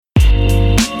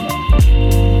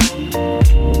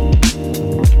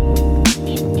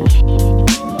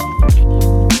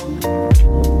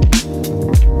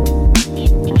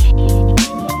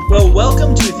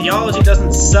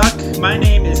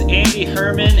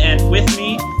and with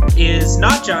me is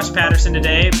not Josh Patterson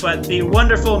today, but the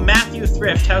wonderful Matthew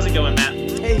Thrift. How's it going, Matt?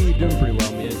 Hey, doing pretty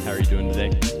well, man. How are you doing today?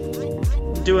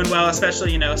 Doing well,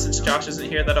 especially, since Josh isn't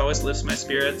here, that always lifts my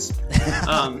spirits.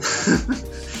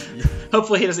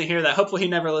 Hopefully he doesn't hear that. Hopefully he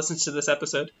never listens to this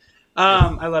episode.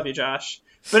 I love you, Josh.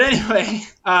 But anyway,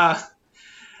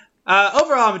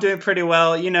 overall I'm doing pretty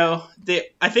well.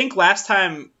 I think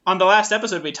on the last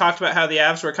episode we talked about how the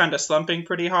Avs were kind of slumping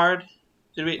pretty hard.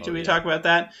 Did we talk about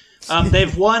that?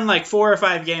 They've won like 4 or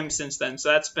 5 games since then,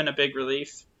 so that's been a big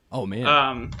relief. Oh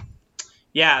man.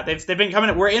 Yeah, they've been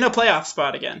coming. We're in a playoff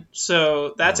spot again,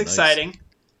 so that's exciting.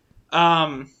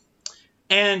 And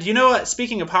you know what?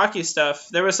 Speaking of hockey stuff,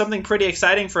 there was something pretty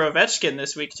exciting for Ovechkin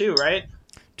this week too, right?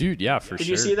 Dude, yeah, for sure. Did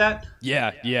you see that?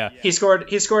 Yeah. He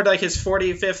scored like his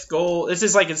 45th goal. This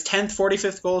is like his 10th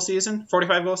 45th goal season,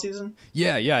 45 goal season.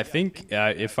 Yeah. I think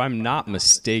if I'm not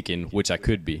mistaken, which I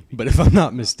could be, but if I'm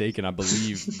not mistaken, I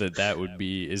believe that would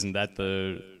be. Isn't that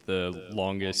the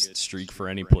longest streak for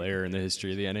any player in the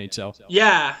history of the NHL?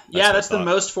 Yeah, that's the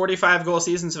most 45 goal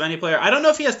seasons of any player. I don't know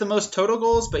if he has the most total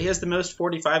goals, but he has the most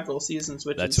 45 goal seasons,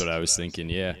 which that's what I was thinking.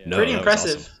 Yeah, pretty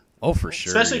impressive. Awesome. Oh, for sure.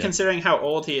 Especially considering how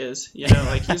old he is.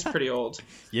 He's pretty old.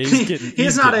 Yeah, he's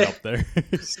getting up there.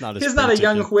 He's not a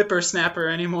young whippersnapper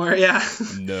anymore. Yeah.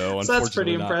 No, so that's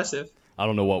pretty impressive. I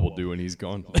don't know what we'll do when he's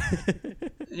gone.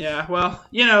 Yeah, well,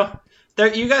 you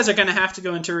guys are going to have to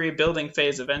go into a rebuilding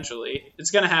phase eventually.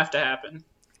 It's going to have to happen.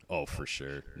 Oh, for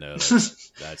sure. No,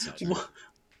 that's a truth.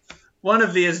 One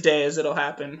of these days it'll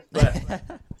happen, but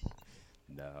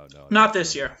no. Not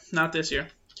this year.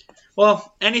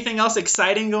 Well, anything else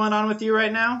exciting going on with you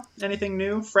right now? Anything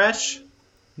new, fresh?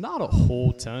 Not a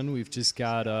whole ton. We've just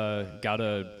got a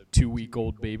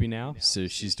 2-week-old baby now, so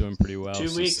she's doing pretty well.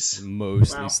 2 weeks. She's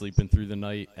mostly sleeping through the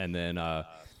night, and then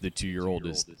the 2-year-old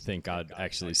is, thank God,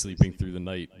 actually sleeping through the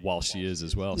night while she is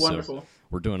as well. Wonderful. So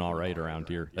we're doing all right around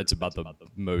here. That's about the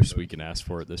most we can ask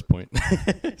for at this point.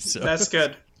 So, that's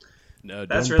good. No,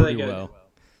 that's really good. Well.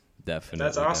 Definitely.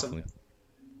 That's awesome. Definitely.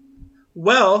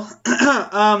 Well,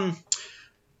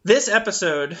 this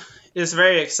episode is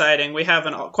very exciting. We have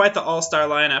quite the all-star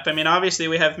lineup. I mean, obviously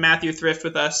we have Matthew Thrift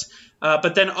with us,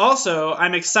 but then also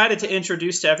I'm excited to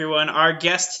introduce to everyone our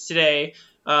guest today,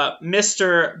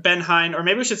 Mr. Ben Hein, or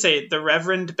maybe we should say the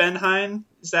Reverend Ben Hein.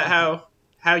 Is that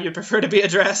how you prefer to be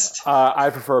addressed? I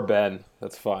prefer Ben.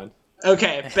 That's fine.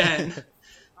 Okay, Ben.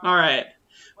 All right.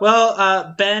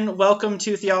 Well, Ben, welcome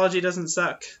to Theology Doesn't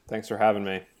Suck. Thanks for having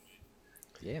me.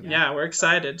 Yeah, man. Yeah, we're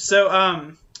excited.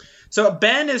 So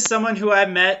Ben is someone who I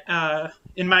met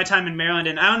in my time in Maryland,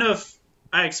 and I don't know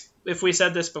if we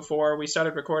said this before we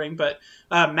started recording, but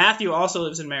Matthew also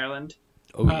lives in Maryland.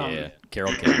 Oh yeah,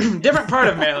 Carroll County. Different part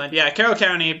of Maryland, yeah, Carroll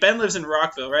County. Ben lives in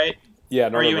Rockville, right? Yeah,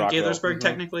 Northern Are you in Rockville. Gaithersburg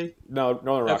technically? No,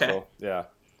 Northern Rockville. Okay. Yeah.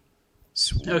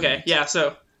 Sweet. Okay, yeah.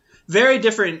 So very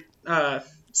different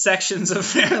sections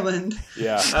of Maryland.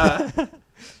 Yeah.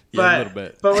 Yeah, a little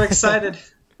bit. But we're excited.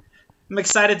 I'm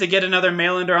excited to get another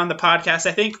Maylander on the podcast.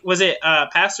 I think, was it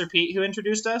Pastor Pete who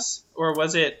introduced us, or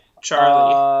was it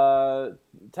Charlie?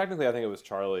 Technically, I think it was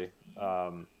Charlie.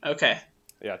 Okay.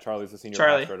 Yeah, Charlie's the senior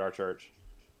pastor at our church.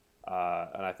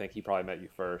 And I think he probably met you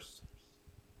first.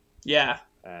 Yeah.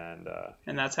 And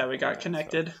that's how we got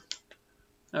connected.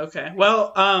 So. Okay.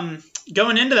 Well,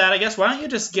 going into that, I guess, why don't you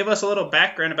just give us a little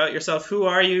background about yourself? Who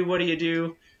are you? What do you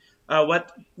do?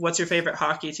 What's your favorite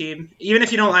hockey team? Even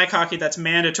if you don't like hockey, that's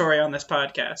mandatory on this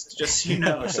podcast, just so you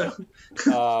know. Okay.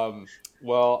 So,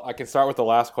 well, I can start with the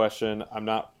last question. I'm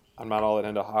not all that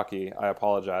into hockey. I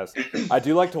apologize. I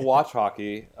do like to watch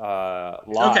hockey live.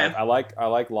 Okay. I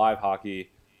like live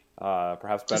hockey,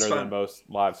 perhaps better than most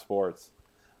live sports.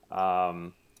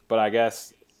 But I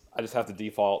guess I just have to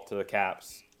default to the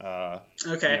Caps.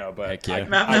 okay. But Heck yeah.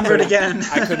 Mount numbered again.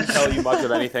 I couldn't tell you much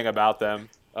of anything about them.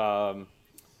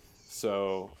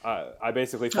 So I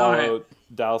basically follow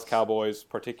Dallas Cowboys.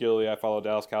 Particularly, I follow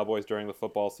Dallas Cowboys during the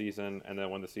football season, and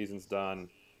then when the season's done,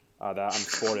 I'm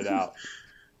sported out.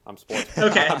 I'm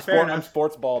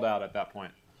sports balled out at that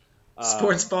point.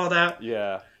 Sports balled out.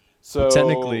 Yeah. So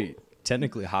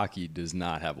Technically, hockey does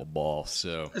not have a ball,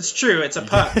 so it's true. It's a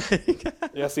puck.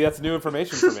 Yeah. See, that's new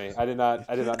information for me. I did not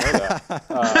know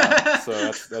that.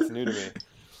 So that's new to me.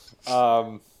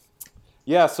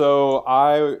 Yeah, so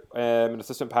I am an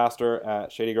assistant pastor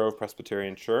at Shady Grove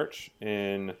Presbyterian Church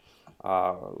in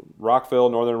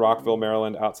Rockville, Northern Rockville,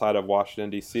 Maryland, outside of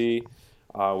Washington, D.C.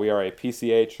 We are a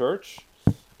PCA church.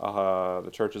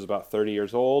 The church is about 30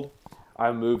 years old.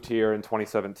 I moved here in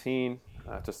 2017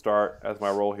 to start as my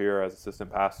role here as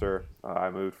assistant pastor. I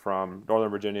moved from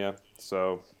Northern Virginia,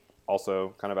 so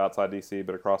also kind of outside D.C.,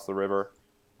 but across the river.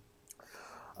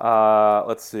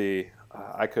 Let's see.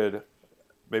 I could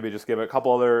maybe just give a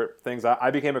couple other things.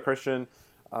 I became a Christian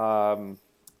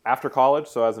after college,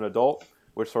 so as an adult,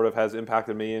 which sort of has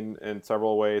impacted me in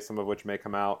several ways, some of which may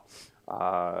come out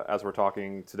as we're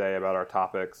talking today about our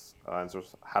topics, and sort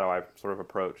of how do I sort of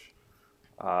approach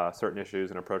certain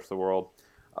issues and approach the world.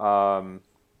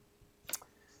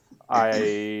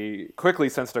 I quickly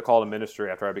sensed a call to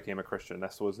ministry after I became a Christian.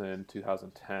 This was in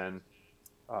 2010.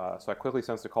 So I quickly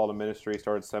sensed a call to ministry,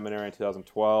 started seminary in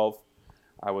 2012.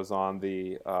 I was on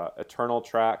the eternal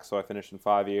track, so I finished in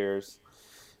 5 years,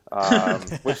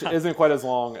 which isn't quite as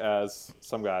long as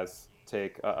some guys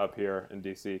take up here in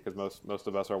DC, because most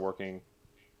of us are working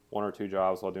 1 or 2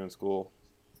 jobs while doing school.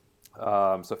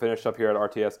 So finished up here at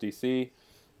RTS DC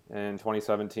in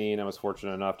 2017 and was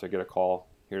fortunate enough to get a call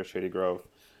here to Shady Grove.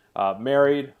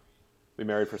 Married. We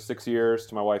married for 6 years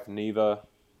to my wife Neva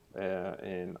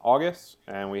in August,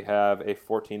 and we have a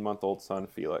 14-month-old son,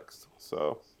 Felix.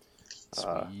 So,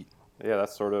 Sweet. Yeah,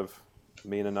 that's sort of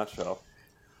me in a nutshell.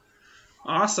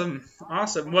 Awesome.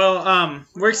 Well,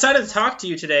 we're excited to talk to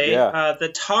you today. Yeah. The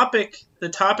topic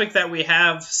that we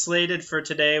have slated for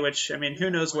today, which, I mean, who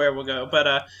knows where we'll go,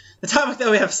 but the topic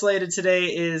that we have slated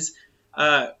today is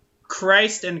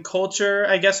Christ and culture,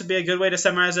 I guess would be a good way to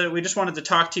summarize it. We just wanted to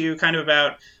talk to you kind of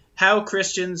about how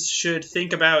Christians should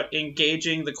think about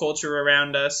engaging the culture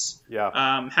around us.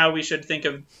 Yeah. How we should think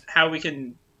of how we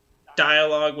can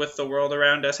dialogue with the world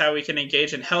around us, how we can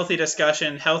engage in healthy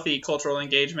discussion, healthy cultural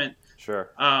engagement. Sure.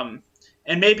 And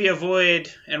maybe avoid,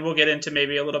 and we'll get into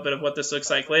maybe a little bit of what this looks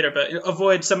like later, but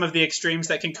avoid some of the extremes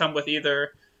that can come with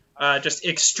either just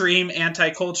extreme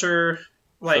anti-culture,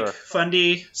 like Sure.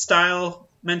 Fundy style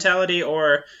mentality,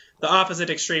 or the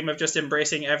opposite extreme of just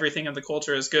embracing everything in the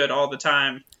culture as good all the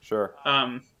time. Sure.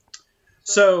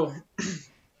 So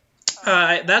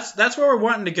that's where we're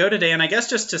wanting to go today. And I guess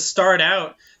just to start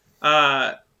out,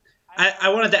 I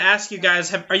wanted to ask you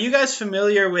guys, are you guys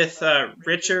familiar with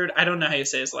Richard? I don't know how you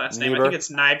say his last name. I Niebuhr? think it's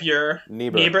Niebuhr.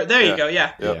 Niebuhr. There Yeah. you go,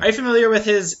 yeah. Yeah. Are you familiar with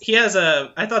he has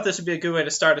I thought this would be a good way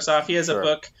to start us off. He has Sure. a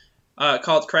book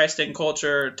called Christ and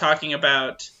Culture, talking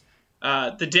about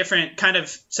the different, kind of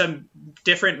some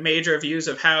different major views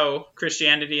of how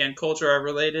Christianity and culture are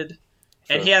related.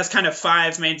 And Sure. he has kind of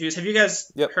 5 main views. Have you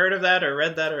guys Yep. heard of that or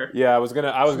read that? Or Yeah, I was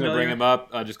gonna Familiar? bring him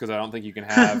up just because I don't think you can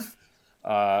have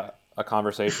a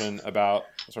conversation about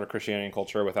sort of Christianity and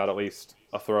culture without at least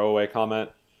a throwaway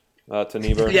comment to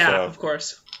Niebuhr. Yeah, So, of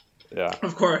course. yeah.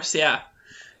 Of course, yeah.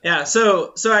 Yeah,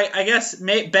 so I guess,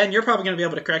 Ben, you're probably going to be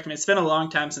able to correct me. It's been a long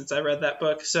time since I read that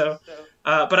book. So,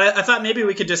 but I thought maybe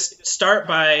we could just start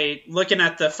by looking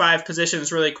at the 5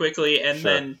 positions really quickly and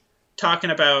Sure. then talking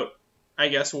about, I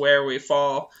guess, where we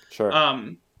fall. Sure.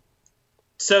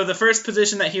 So the first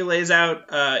position that he lays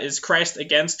out is Christ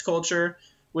against culture,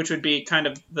 which would be kind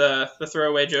of the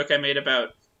throwaway joke I made about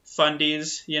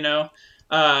fundies, you know?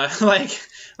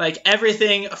 Like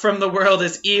everything from the world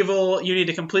is evil. You need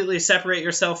to completely separate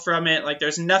yourself from it. Like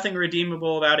there's nothing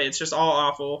redeemable about it. It's just all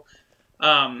awful.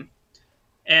 And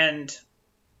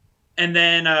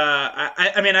then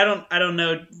I mean I don't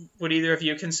know, would either of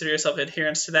you consider yourself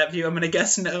adherents to that view? I'm gonna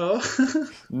guess no.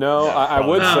 No, Yeah, I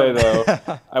would probably. say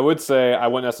though, I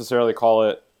wouldn't necessarily call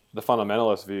it the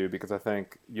fundamentalist view, because I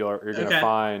think you're going to Okay.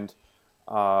 find,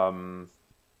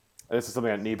 this is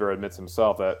something that Niebuhr admits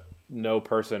himself, that no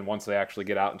person, once they actually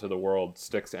get out into the world,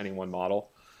 sticks to any one model.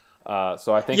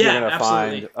 So I think Yeah, you're going to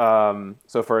absolutely. find,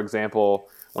 so for example,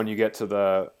 when you get to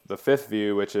the 5th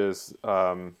view, which is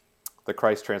the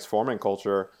Christ transforming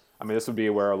culture, I mean, this would be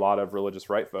where a lot of religious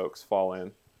right folks fall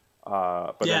in.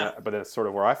 But it's sort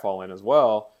of where I fall in as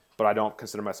well. But I don't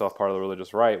consider myself part of the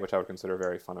religious right, which I would consider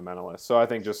very fundamentalist. So I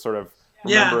think just sort of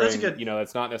Yeah, remembering, that's good.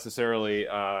 it's not necessarily.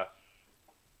 I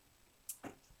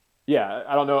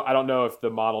don't know if the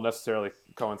model necessarily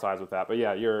coincides with that, but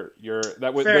yeah, you're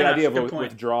that Fair the enough, idea of good point.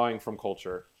 withdrawing from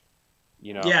culture.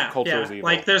 Culture is evil.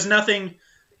 Like there's nothing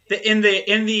in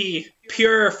the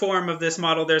pure form of this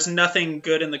model. There's nothing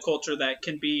good in the culture that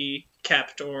can be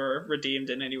kept or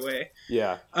redeemed in any way.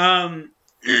 Yeah.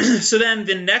 So then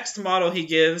the next model he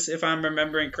gives, if I'm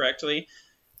remembering correctly,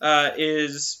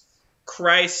 is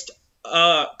Christ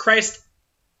and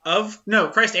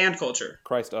culture,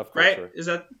 Christ of right? culture. Is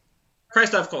that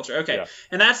Christ of culture? Okay. Yeah.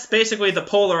 And that's basically the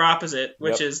polar opposite,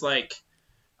 which Yep. is like,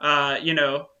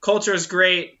 culture is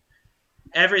great.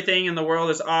 Everything in the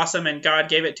world is awesome, and God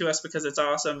gave it to us because it's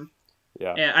awesome.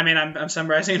 Yeah. And I mean, I'm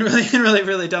summarizing in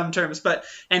really dumb terms,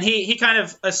 and he kind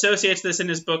of associates this in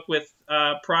his book with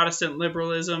Protestant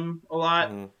liberalism a lot,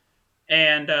 Mhm.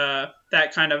 and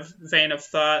that kind of vein of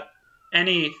thought. I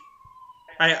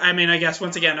mean, I guess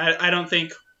once again, I don't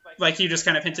think like you just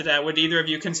kind of hinted at, would either of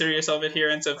you consider yourself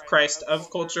adherents of Christ of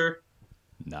culture?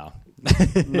 No.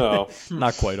 No.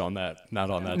 Not quite on that. Not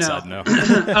on that No. side, no.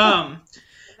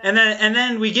 And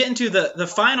then we get into the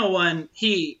final one.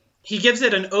 He gives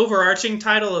it an overarching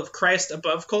title of Christ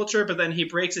above culture, but then he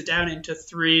breaks it down into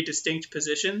 3 distinct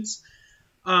positions.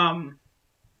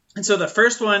 And so the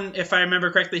first one, if I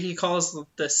remember correctly, he calls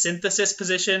the synthesis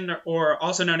position, or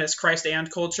also known as Christ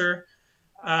and culture,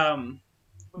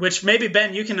 which maybe,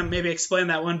 Ben, you can maybe explain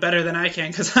that one better than I can,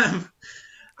 because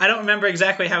I don't remember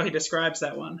exactly how he describes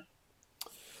that one.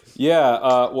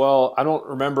 Yeah, well, I don't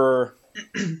remember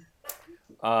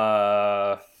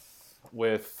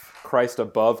with Christ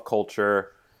above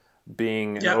culture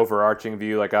being an overarching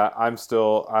view. Like I'm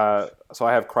still, so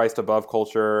I have Christ above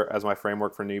culture as my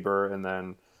framework for Niebuhr, and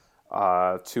then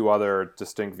 2 other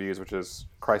distinct views, which is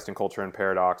Christ and culture and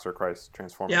paradox, or Christ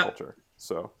transforming culture.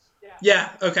 So.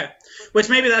 Yeah, okay. Which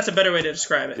maybe that's a better way to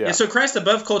describe it. Yeah. So Christ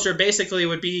above culture basically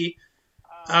would be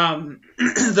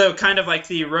the kind of like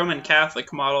the Roman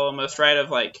Catholic model almost, right? Of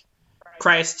like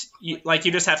Christ, you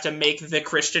just have to make the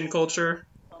Christian culture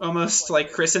almost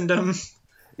like Christendom.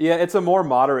 Yeah, it's a more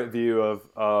moderate view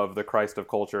of the Christ of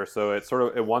culture. So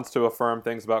it wants to affirm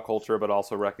things about culture, but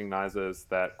also recognizes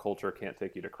that culture can't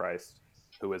take you to Christ,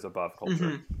 who is above culture.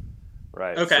 Mm-hmm.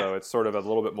 Right. Okay. So it's sort of a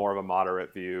little bit more of a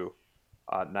moderate view,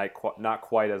 not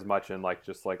quite as much in like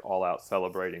just like all out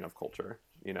celebrating of culture,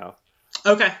 you know.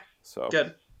 Okay. So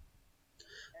good.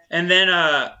 And then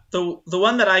the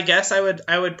one that I guess I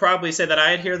would probably say that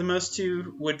I adhere the most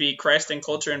to would be Christ and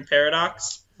culture and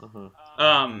paradox.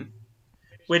 Mm-hmm.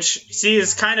 Which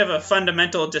sees kind of a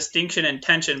fundamental distinction and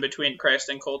tension between Christ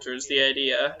and culture is the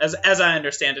idea, as I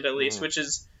understand it at least, which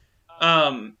is,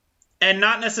 and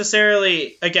not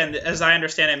necessarily, again, as I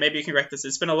understand it, maybe you can correct this,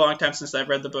 it's been a long time since I've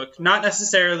read the book, not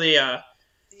necessarily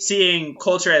seeing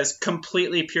culture as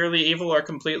completely purely evil or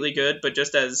completely good, but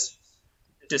just as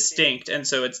distinct. And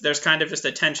so there's kind of just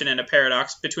a tension and a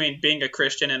paradox between being a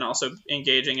Christian and also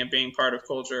engaging and being part of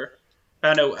culture.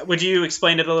 I don't know, would you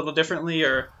explain it a little differently,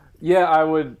 or... Yeah, I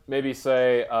would maybe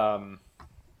say I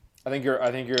think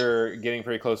you're getting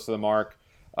pretty close to the mark.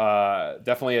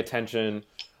 Definitely a tension.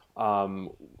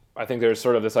 I think there's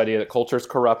sort of this idea that culture's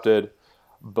corrupted,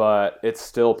 but it's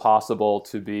still possible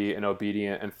to be an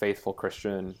obedient and faithful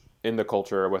Christian in the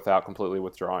culture without completely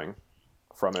withdrawing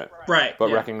from it. Right. But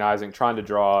trying to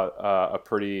draw a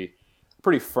pretty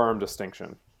firm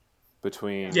distinction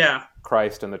between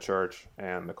Christ and the church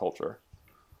and the culture.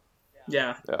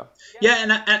 Yeah,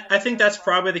 and I think that's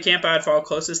probably the camp I would fall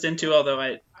closest into, although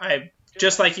I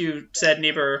just like you said,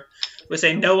 Niebuhr would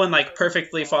say no one like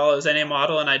perfectly follows any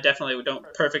model, and I definitely don't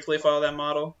perfectly follow that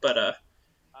model, but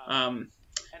and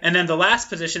then the last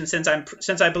position, since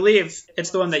I believe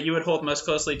it's the one that you would hold most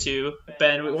closely to,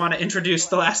 Ben, we want to introduce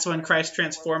the last one, Christ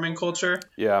transforming culture.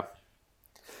 Yeah,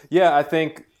 I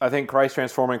think Christ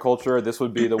transforming culture, this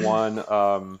would be the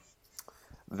one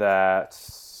that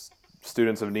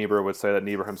students of Niebuhr would say that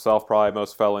Niebuhr himself probably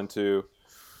most fell into.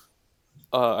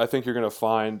 I think you're going to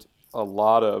find a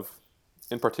lot of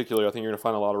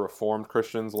Reformed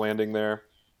Christians landing there.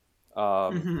 A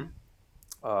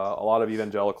lot of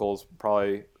evangelicals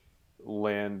probably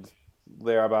land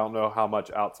there, but I don't know how much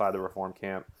outside the Reformed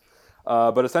camp.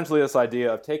 But essentially this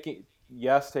idea of taking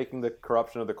the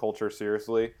corruption of the culture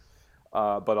seriously,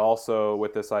 but also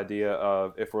with this idea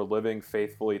of if we're living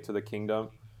faithfully to the kingdom,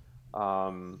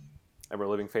 and we're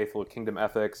living faithful to kingdom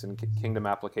ethics and kingdom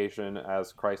application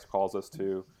as Christ calls us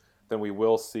to, then we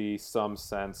will see some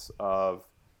sense of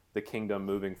the kingdom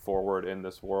moving forward in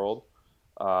this world,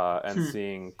 and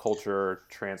seeing culture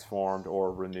transformed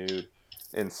or renewed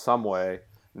in some way.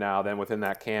 Now, then within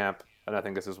that camp, and I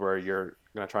think this is where you're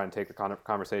going to try and take the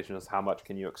conversation, is how much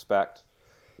can you expect,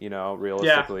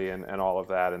 realistically, and all of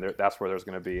that. And that's where there's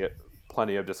going to be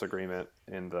plenty of disagreement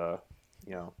in the,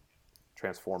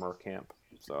 transformer camp.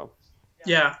 So.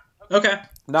 Yeah. Okay.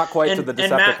 Not quite to the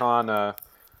Decepticon,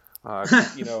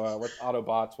 with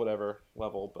Autobots, whatever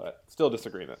level, but still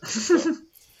disagreement. So.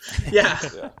 Yeah.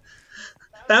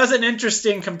 That was an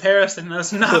interesting comparison.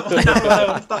 That's not what I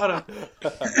would have thought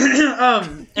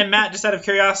of. And Matt, just out of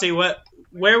curiosity,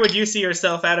 where would you see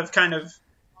yourself out of kind of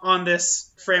on this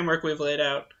framework we've laid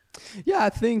out? Yeah, I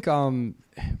think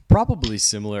probably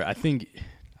similar.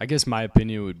 I guess my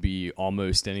opinion would be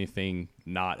almost anything,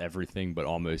 not everything, but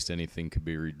almost anything could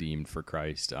be redeemed for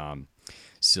Christ.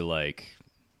 So like,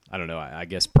 I don't know, I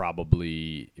guess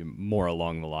probably more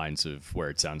along the lines of where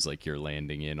it sounds like you're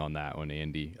landing in on that one,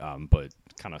 Andy, but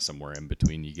kind of somewhere in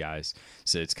between you guys.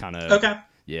 So it's kind of, okay.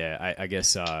 Yeah, I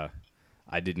guess I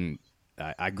didn't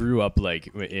I grew up like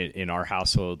in our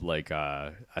household. Like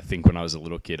I think when I was a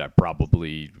little kid, I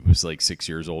probably was like 6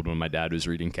 years old when my dad was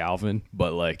reading Calvin.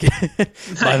 But like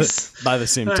Nice. by the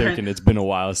same All token, right. it's been a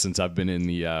while since I've been in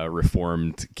the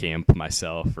Reformed camp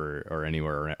myself or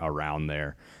anywhere around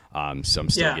there. So I'm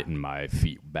still Yeah. getting my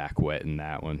feet back wet in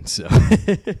that one. So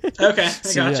Okay, I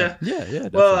So, gotcha. yeah, definitely.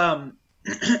 Well,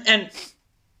 and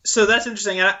so that's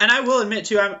interesting, and I will admit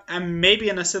too, I'm maybe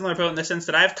in a similar boat in the sense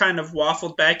that I've kind of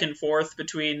waffled back and forth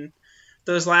between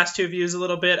those last two views a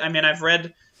little bit. I mean,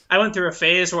 I went through a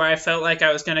phase where I felt like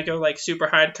I was gonna go like super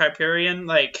hard Kuyperian,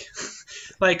 like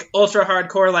like ultra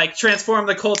hardcore, like transform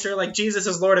the culture, like Jesus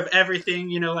is Lord of everything,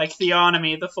 like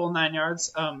theonomy, the full 9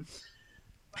 yards.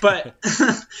 But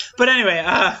but anyway,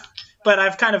 but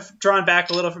I've kind of drawn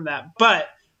back a little from that. But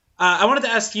I wanted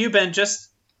to ask you, Ben, just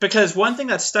because one thing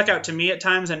that stuck out to me at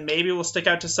times, and maybe will stick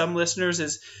out to some listeners,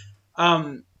 is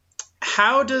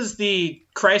how does the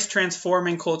Christ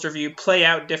transforming culture view play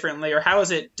out differently, or how is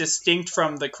it distinct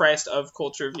from the Christ of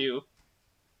culture view?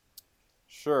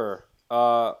 Sure.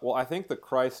 Well, I think the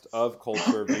Christ of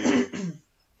culture view,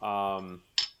 I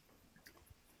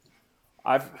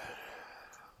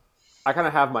kind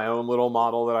of have my own little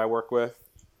model that I work with,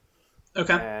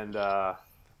 Okay. and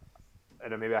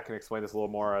maybe I can explain this a little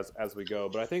more as we go.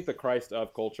 But I think the Christ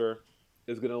of culture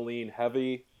is going to lean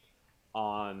heavy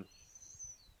on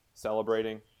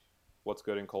celebrating what's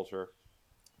good in culture,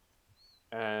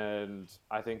 and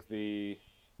I think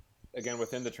again,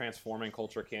 within the transforming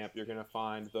culture camp, you're going to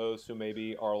find those who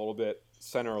maybe are a little bit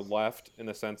center left in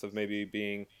the sense of maybe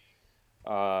being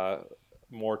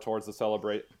more towards the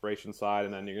celebration side,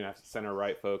 and then you're going to have center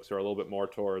right folks who are a little bit more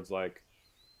towards like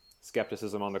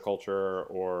skepticism on the culture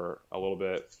or a little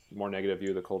bit more negative view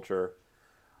of the culture.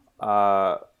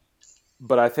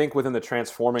 But I think within the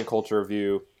transforming culture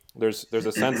view, there's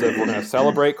a sense of we're going to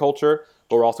celebrate culture,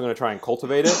 but we're also going to try and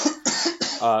cultivate it.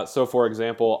 So, for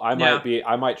example, I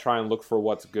might try and look for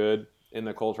what's good in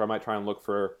the culture. I might try and look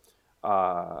for,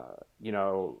 that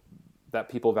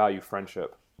people value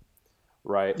friendship,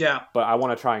 right? Yeah. But I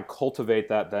want to try and cultivate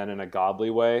that then in a godly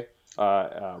way,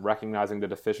 recognizing the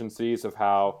deficiencies of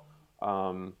how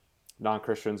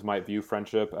non-Christians might view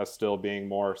friendship as still being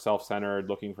more self-centered,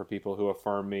 looking for people who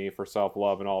affirm me, for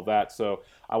self-love and all of that. So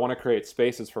I want to create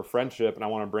spaces for friendship, and I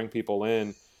want to bring people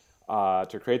in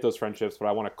to create those friendships, but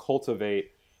I want to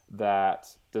cultivate that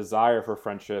desire for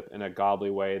friendship in a godly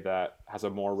way that has a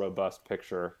more robust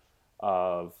picture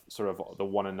of sort of the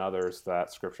one another's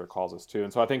that Scripture calls us to.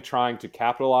 And so I think trying to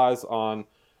capitalize on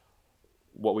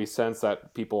what we sense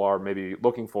that people are maybe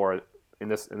looking for in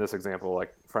this example,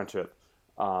 like friendship,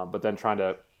 but then trying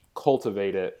to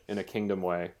cultivate it in a kingdom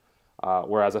way.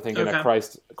 Whereas I think in a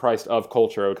Christ of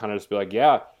culture, it would kind of just be like,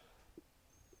 yeah,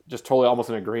 just totally almost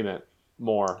in agreement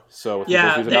more. So with people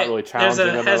who's not really challenging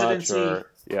them much, or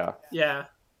Yeah.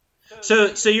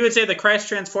 So you would say the Christ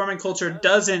transforming culture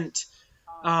doesn't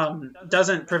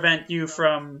prevent you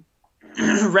from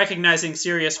recognizing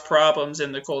serious problems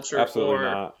in the culture. Absolutely or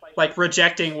not. Like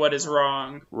rejecting what is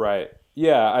wrong. Right.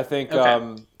 Yeah, I think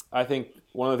I think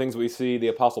one of the things we see the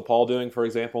Apostle Paul doing, for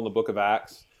example, in the book of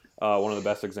Acts, one of the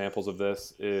best examples of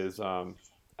this is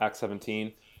Acts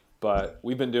 17. But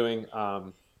we've been doing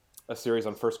a series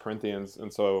on 1 Corinthians,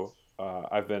 and so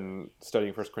I've been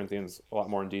studying 1 Corinthians a lot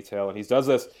more in detail. And he does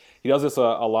this a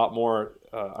lot more.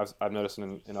 I've noticed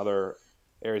in other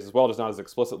areas as well, just not as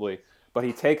explicitly. But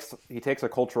he takes a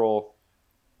cultural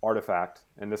artifact.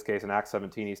 In this case, in Acts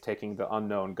 17, he's taking the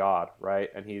unknown God, right?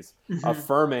 And he's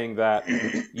affirming that,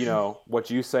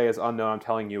 what you say is unknown, I'm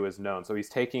telling you is known. So he's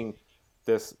taking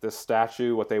this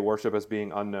statue, what they worship as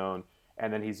being unknown,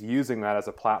 and then he's using that as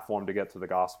a platform to get to the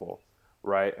gospel,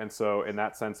 right? And so in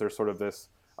that sense, there's sort of this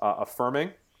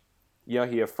affirming.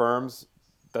 He affirms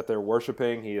that they're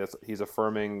worshiping. He's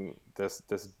affirming this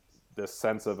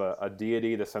sense of a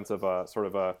deity, the sense of a sort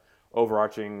of a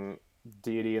overarching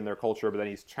deity in their culture, but then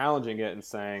he's challenging it and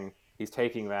saying he's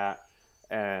taking that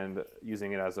and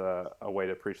using it as a way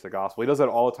to preach the gospel. He does that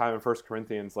all the time in 1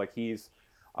 Corinthians. Like it's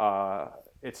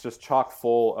just chock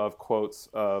full of quotes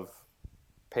of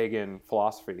pagan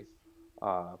philosophy.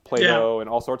 Plato and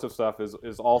all sorts of stuff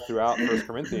is all throughout 1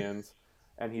 Corinthians,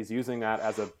 and he's using that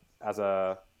as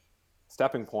a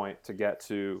stepping point to get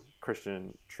to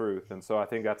Christian truth. And so I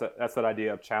think that's that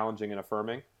idea of challenging and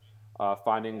affirming,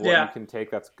 finding what you can take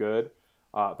that's good,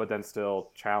 but then still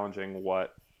challenging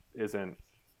what doesn't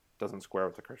square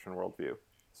with the Christian worldview.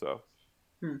 So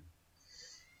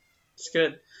it's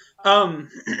good. I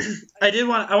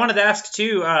wanted to ask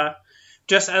too,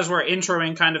 just as we're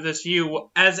introing kind of this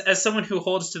view, as someone who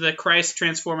holds to the Christ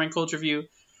transforming culture view,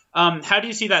 How do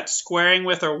you see that squaring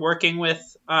with or working with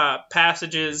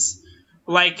passages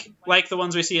like the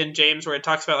ones we see in James, where it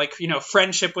talks about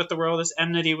friendship with the world is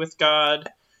enmity with God,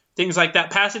 things like that,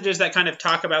 passages that kind of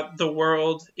talk about the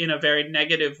world in a very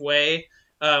negative way.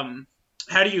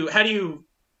 How do you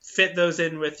fit those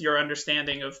in with your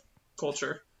understanding of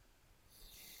culture?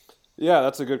 Yeah,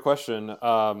 that's a good question.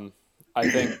 I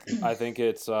think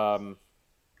it's I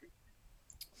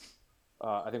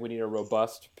think we need a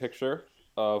robust picture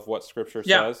of what Scripture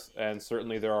Yeah, says, and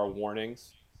certainly there are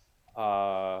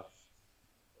uh,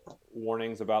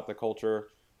 warnings about the culture.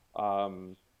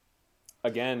 Um,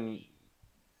 Again,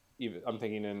 even, I'm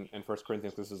thinking in First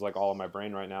Corinthians. This is like all in my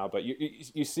brain right now, but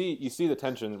you see the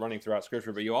tension running throughout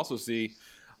Scripture, but you also see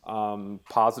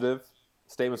positive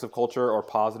statements of culture or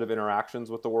positive interactions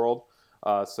with the world.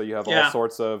 So you have all yeah,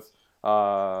 sorts of.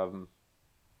 I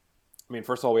mean,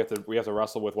 first of all, we have to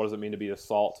wrestle with what does it mean to be the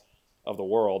salt of the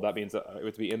world. That means that it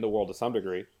would be in the world to some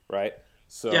degree, right?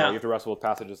 So you yeah, have to wrestle with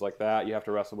passages like that. You have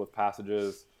to wrestle with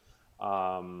passages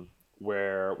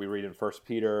where we read in First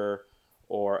Peter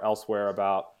or elsewhere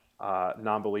about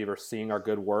non-believers seeing our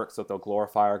good works that they'll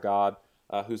glorify our God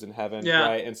who's in heaven, yeah,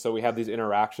 right? And so we have these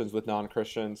interactions with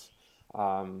non-Christians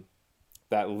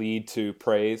that lead to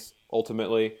praise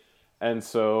ultimately. And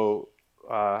so,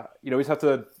 we just have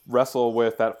to wrestle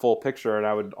with that full picture. And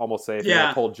I would almost say if you're going to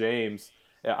yeah, pull James,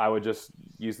 I would just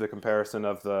use the comparison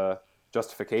of the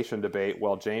justification debate.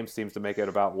 Well, James seems to make it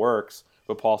about works,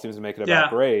 but Paul seems to make it about yeah,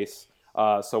 grace.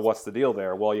 So what's the deal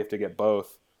there? Well, you have to get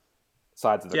both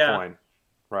sides of the yeah, coin,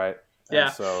 right? And yeah.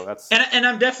 so that's And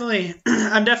I'm definitely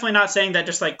I'm definitely not saying that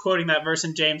just like quoting that verse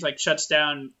in James like shuts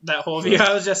down that whole view. sure.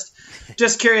 I was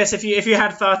just curious if you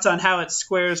had thoughts on how it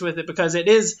squares with it, because it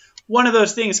is one of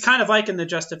those things, kind of like in the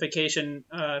justification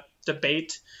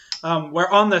debate,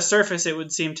 where on the surface it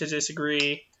would seem to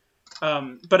disagree.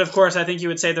 But of course, I think you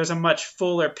would say there's a much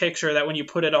fuller picture that when you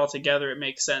put it all together, it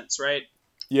makes sense, right?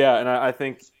 Yeah, and I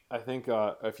think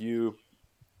if you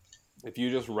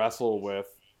just wrestle with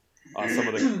some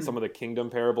of the kingdom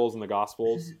parables in the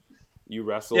Gospels, you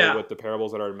wrestle Yeah, with the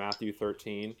parables that are in Matthew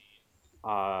 13.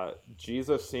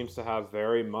 Jesus seems to have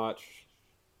very much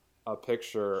a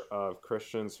picture of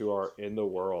Christians who are in the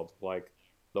world, like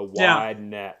the yeah, wide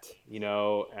net,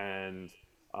 and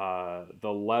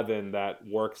the leaven that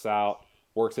works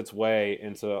its way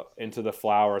into the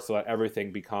flour, so that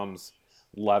everything becomes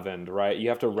leavened. Right? You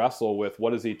have to wrestle with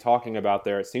what is he talking about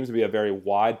there. It seems to be a very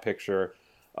wide picture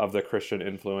of the Christian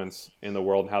influence in the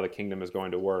world and how the kingdom is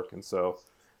going to work, and so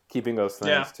keeping those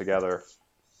yeah. things together.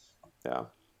 Yeah.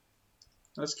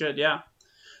 That's good. Yeah,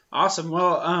 awesome.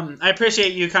 Well, I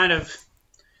appreciate you kind of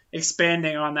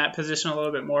expanding on that position a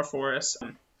little bit more for us.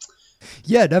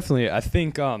 Yeah, definitely. I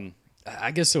think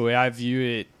I guess the way I view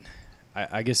it,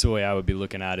 I guess the way I would be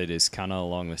looking at it is kind of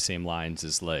along the same lines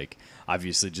as like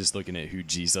obviously just looking at who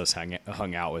Jesus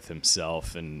hung out with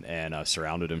himself and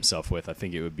surrounded himself with. I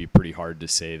think it would be pretty hard to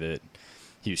say that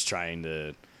he was trying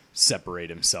to separate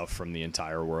himself from the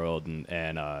entire world and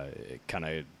kind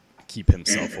of keep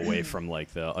himself away from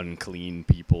like the unclean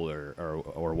people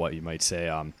or what you might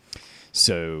say.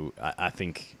 So I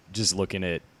think just looking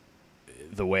at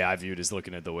the way I view it is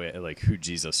looking at the way like who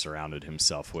Jesus surrounded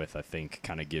himself with, I think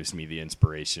kind of gives me the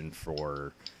inspiration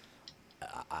for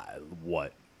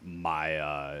what my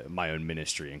own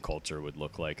ministry and culture would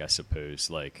look like. I suppose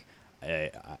like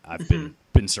I've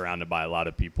been surrounded by a lot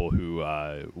of people who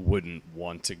wouldn't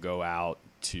want to go out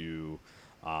to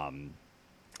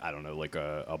I don't know, like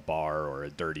a bar or a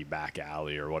dirty back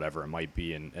alley or whatever it might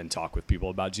be and talk with people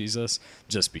about Jesus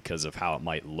just because of how it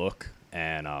might look.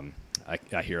 And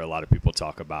I hear a lot of people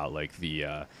talk about like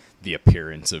the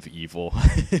appearance of evil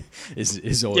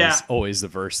is always the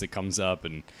verse that comes up,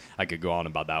 and I could go on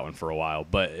about that one for a while.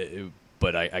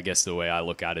 But I guess the way I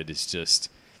look at it is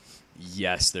just,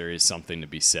 yes, there is something to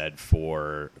be said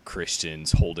for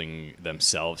Christians holding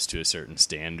themselves to a certain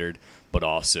standard, but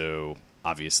also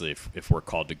obviously if we're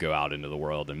called to go out into the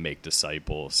world and make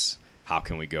disciples, how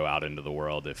can we go out into the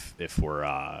world if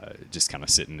we're just kind of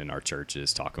sitting in our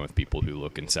churches talking with people who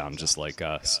look and sound just like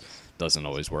us? Doesn't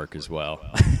always work as well.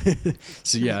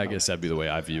 So yeah, I guess that'd be the way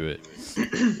I view it.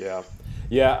 Yeah.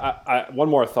 Yeah. I one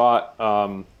more thought,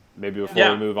 maybe before we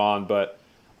Yeah, move on, but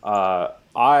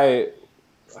I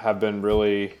have been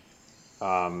really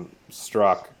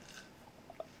struck,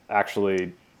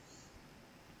 actually,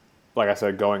 like I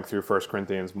said, going through First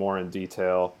Corinthians more in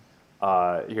detail.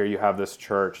 Here you have this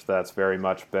church that's very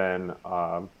much been,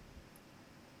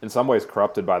 in some ways,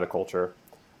 corrupted by the culture,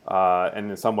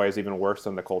 and in some ways even worse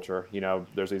than the culture.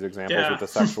 There's these examples yeah, with the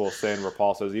sexual sin where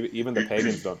Paul says even the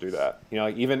pagans don't do that.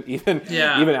 Like even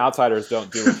yeah, even outsiders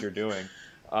don't do what you're doing.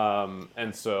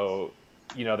 And so,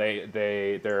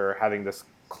 they're having this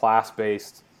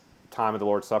class-based time of the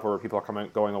Lord's Supper where people are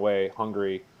going away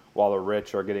hungry while the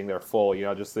rich are getting their full.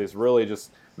 Just these really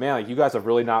just, man, like, you guys have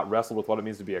really not wrestled with what it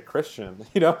means to be a Christian.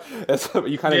 You kind of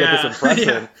get this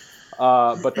impression.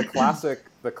 But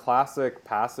the classic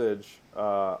passage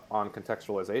on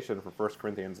contextualization from 1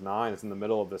 Corinthians 9 is in the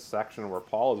middle of this section where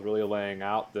Paul is really laying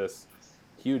out this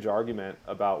huge argument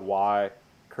about why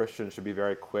Christians should be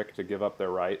very quick to give up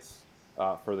their rights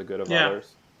for the good of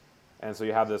others. And so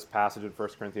you have this passage in 1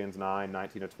 Corinthians 9,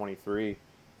 19 to 23,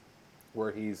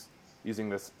 where he's using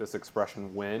this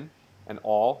expression "when" and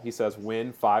 "all." He says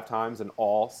 "when" 5 times and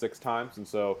 "all" 6 times.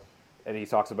 And he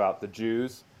talks about the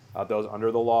Jews, those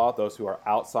under the law, those who are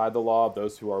outside the law,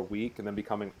 those who are weak, and then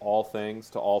becoming all things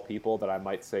to all people that I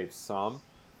might save some.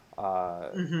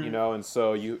 And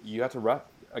so you have to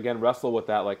wrestle with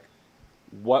that. Like,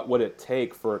 what would it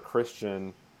take for a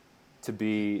Christian to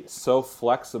be so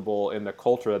flexible in the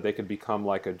culture that they could become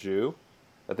like a Jew,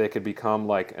 that they could become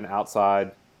like an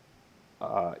outside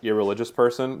irreligious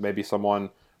person, maybe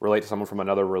relate to someone from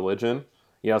another religion,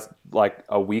 like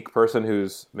a weak person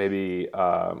who's maybe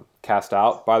cast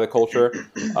out by the culture.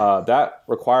 That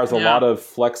requires a lot of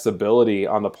flexibility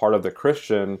on the part of the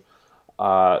Christian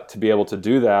to be able to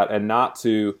do that, and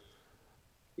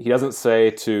he doesn't say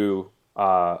to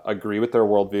agree with their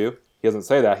worldview. He doesn't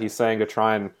say that. He's saying to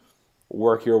try and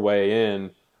work your way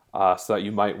in so that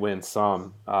you might win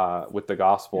some with the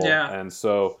gospel. Yeah. And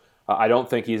so I don't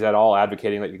think he's at all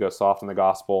advocating that you go soft in the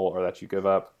gospel or that you give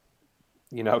up,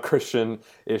 Christian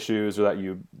issues, or that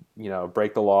you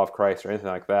break the law of Christ or anything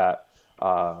like that.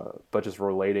 But just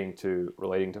relating to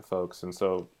folks. And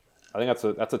so I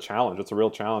think that's a challenge. It's a real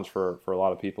challenge for a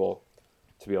lot of people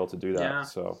to be able to do that. Yeah.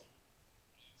 So.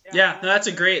 Yeah, no, that's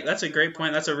a great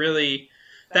point.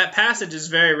 That passage is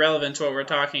very relevant to what we're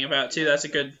talking about too. It's a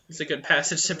good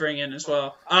passage to bring in as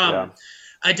well.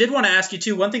 I did want to ask you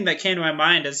too. One thing that came to my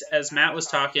mind as Matt was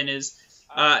talking is,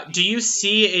 do you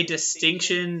see a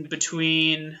distinction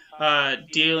between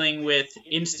dealing with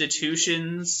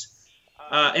institutions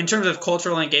in terms of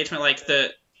cultural engagement, like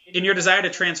in your desire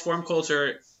to transform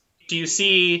culture? Do you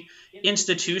see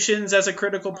institutions as a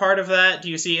critical part of that? Do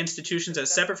you see institutions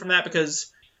as separate from that?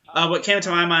 Because what came to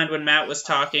my mind when Matt was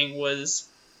talking was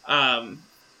when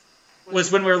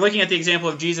we were looking at the example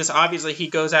of Jesus. Obviously, he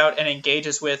goes out and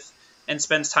engages with and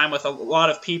spends time with a lot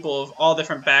of people of all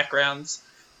different backgrounds,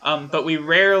 but we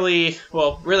really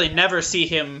never see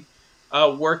him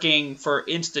working for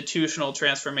institutional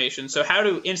transformation. So how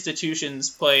do institutions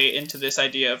play into this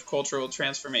idea of cultural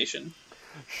transformation,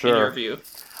 in your view?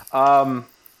 I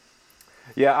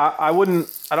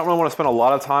don't really want to spend a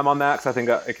lot of time on that, because I think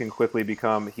it can quickly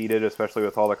become heated, especially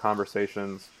with all the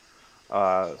conversations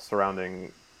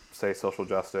surrounding, say, social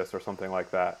justice or something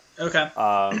like that. Okay.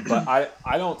 But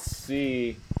I don't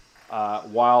see,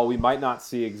 while we might not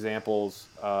see examples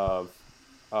of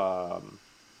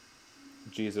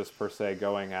Jesus per se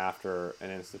going after an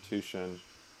institution,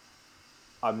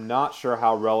 I'm not sure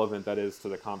how relevant that is to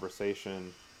the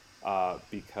conversation,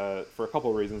 because for a couple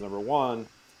of reasons. Number one,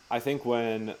 I think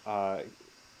when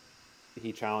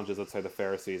he challenges, let's say, the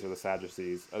Pharisees or the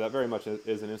Sadducees, that very much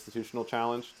is an institutional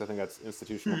challenge, because I think that's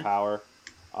institutional power.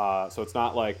 So it's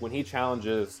not like when he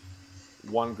challenges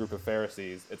one group of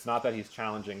Pharisees, it's not that he's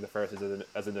challenging the Pharisees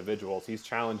as individuals. He's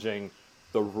challenging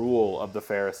the rule of the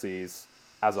Pharisees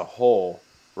as a whole,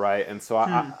 right? And so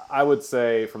I would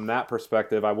say from that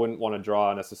perspective, I wouldn't want to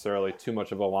draw necessarily too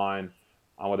much of a line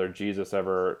on whether Jesus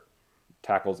ever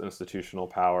tackles institutional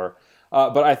power.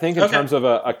 But I think in terms of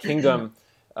a kingdom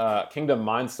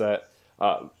mindset,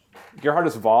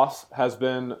 Gerhardus Voss has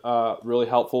been really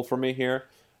helpful for me here.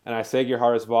 And I say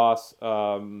Gerhardus Voss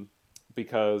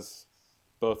because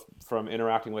both from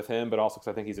interacting with him, but also because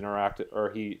I think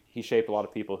he shaped a lot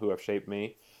of people who have shaped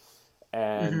me.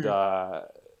 And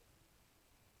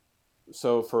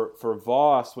so for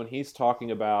Voss, when he's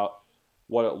talking about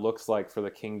what it looks like for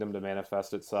the kingdom to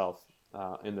manifest itself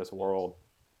in this world,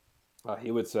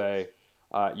 he would say,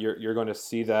 you're going to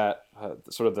see that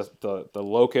sort of the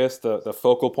locus, the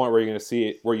focal point where you're going to see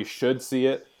it, where you should see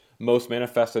it most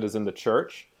manifested is in the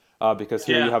church, because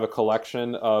here you have a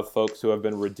collection of folks who have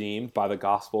been redeemed by the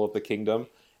gospel of the kingdom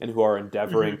and who are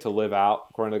endeavoring to live out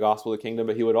according to the gospel of the kingdom.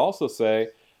 But he would also say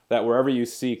that wherever you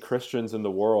see Christians in the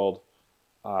world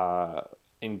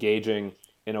engaging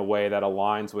in a way that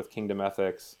aligns with kingdom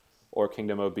ethics or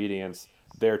kingdom obedience,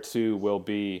 there too will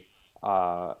be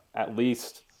at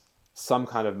least some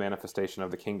kind of manifestation of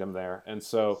the kingdom there. And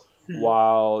so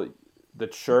while the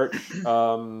church,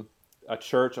 a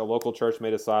local church may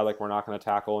decide, like, we're not going to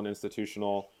tackle an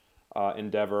institutional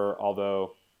endeavor,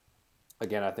 although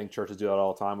Again, I think churches do that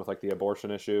all the time with like the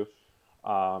abortion issue.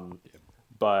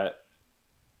 But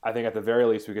I think at the very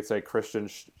least we could say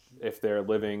Christians, if they're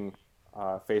living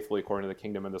faithfully according to the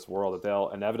kingdom in this world, that they'll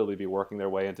inevitably be working their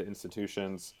way into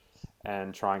institutions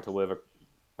and trying to live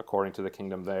according to the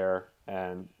kingdom there,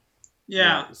 and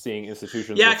seeing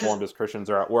institutions reformed as Christians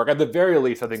are at work. At the very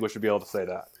least, I think we should be able to say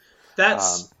that.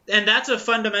 That's a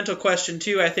fundamental question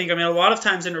too. I think. I mean, a lot of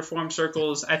times in reform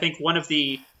circles, I think one of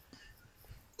the,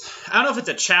 I don't know if it's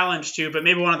a challenge too, but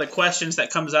maybe one of the questions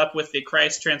that comes up with the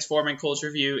Christ transforming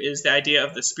culture view is the idea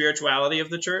of the spirituality of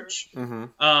the church, and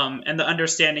the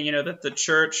understanding, that the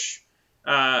church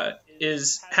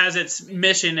has its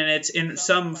mission and it's in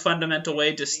some fundamental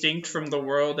way distinct from the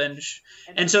world,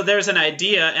 and so there's an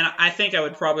idea, and I think I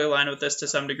would probably align with this to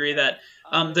some degree, that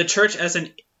the church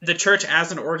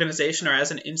as an organization or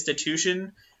as an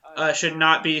institution should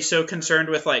not be so concerned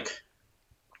with like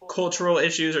cultural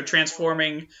issues or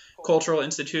transforming cultural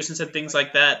institutions and things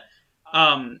like that.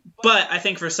 But I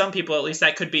think for some people, at least,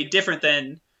 that could be different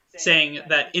than saying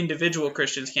that individual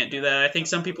Christians can't do that. I think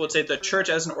some people would say the church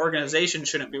as an organization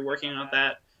shouldn't be working on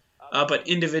that, but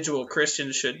individual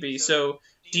Christians should be. So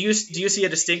do you see a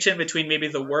distinction between maybe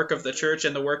the work of the church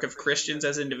and the work of Christians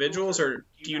as individuals, or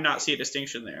do you not see a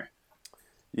distinction there?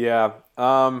 Yeah.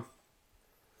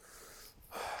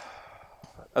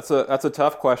 That's a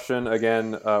tough question.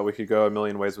 Again, we could go a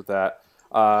million ways with that.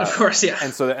 Of course, yeah.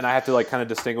 And I have to like kind of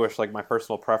distinguish like my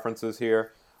personal preferences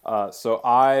here. So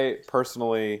I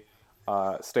personally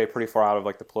stay pretty far out of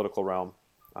like the political realm,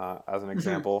 as an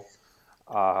example,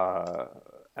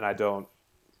 and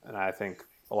I think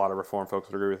a lot of Reform folks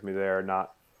would agree with me there,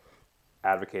 not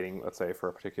advocating, let's say, for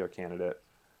a particular candidate,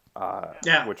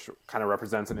 which kind of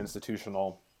represents an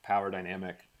institutional power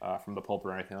dynamic from the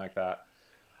pulpit or anything like that.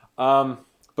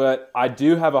 But I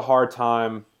do have a hard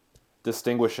time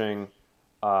distinguishing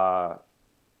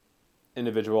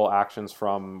individual actions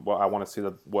from what I want to see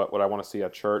what I want to see a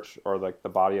church or like the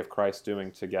body of Christ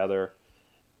doing together.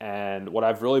 And what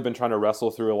I've really been trying to wrestle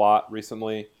through a lot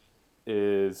recently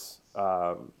is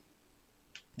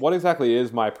what exactly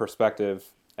is my perspective,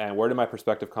 and where did my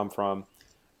perspective come from,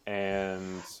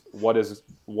 and what is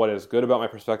good about my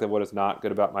perspective, what is not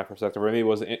good about my perspective, or maybe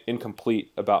was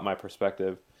incomplete about my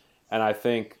perspective. And I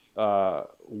think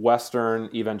Western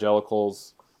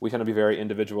evangelicals, we tend to be very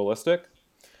individualistic.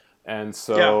 And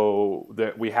so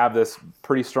that we have this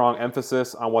pretty strong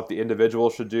emphasis on what the individual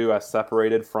should do as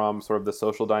separated from sort of the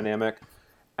social dynamic.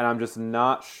 And I'm just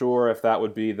not sure if that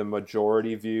would be the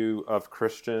majority view of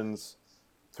Christians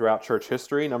throughout church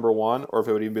history, number one, or if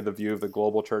it would even be the view of the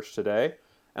global church today.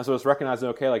 And so it's recognizing,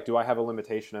 okay, like, do I have a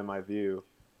limitation in my view?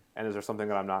 And is there something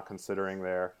that I'm not considering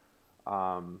there?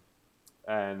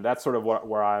 And that's sort of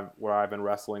where I've been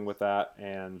wrestling with that.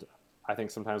 And I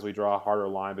think sometimes we draw a harder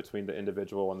line between the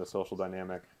individual and the social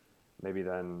dynamic, maybe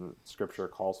than Scripture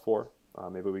calls for.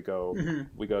 Maybe we go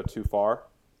too far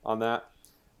on that,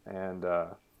 and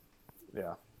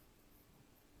yeah.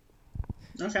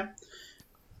 Okay.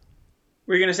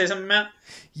 Were you gonna say something, Matt?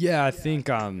 Yeah, I think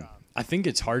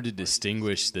it's hard to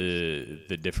distinguish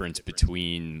the difference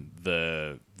between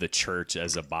the church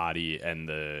as a body and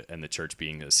the church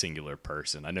being a singular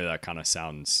person. I know that kind of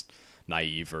sounds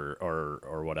naive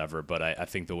or whatever, but I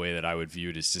think the way that I would view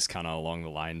it is just kind of along the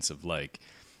lines of like,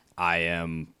 I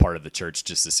am part of the church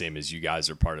just the same as you guys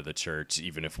are part of the church,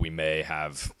 even if we may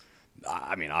have,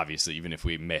 obviously, even if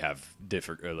we may have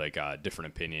different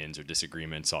opinions or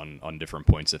disagreements on different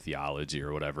points of theology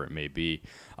or whatever it may be.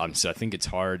 So I think it's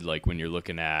hard, like when you're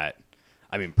looking at,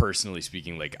 personally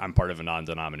speaking, like I'm part of a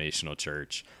non-denominational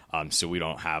church, so we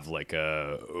don't have like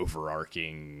a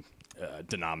overarching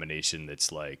denomination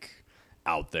that's like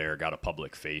out there, got a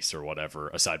public face or whatever,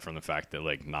 aside from the fact that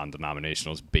like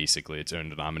non-denominational is basically its own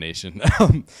denomination.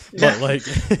 But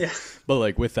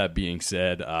with that being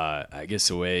said, I guess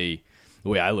the way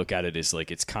I look at it is like,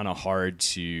 it's kind of hard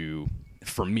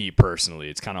for me personally,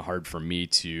 it's kind of hard for me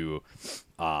to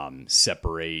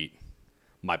separate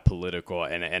my political,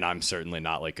 and I'm certainly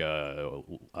not like a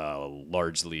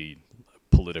largely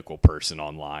political person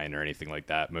online or anything like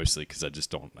that, mostly because I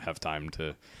just don't have time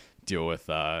to deal with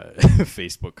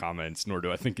Facebook comments, nor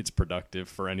do I think it's productive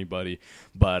for anybody.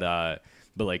 But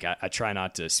like I try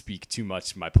not to speak too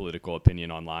much my political opinion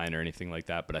online or anything like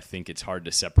that, but I think it's hard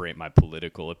to separate my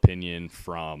political opinion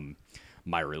from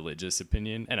my religious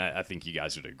opinion. And I think you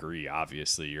guys would agree,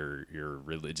 obviously, your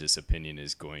religious opinion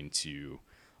is going to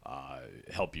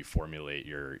help you formulate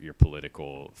your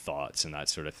political thoughts and that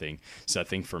sort of thing. So I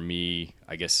think for me,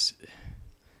 I guess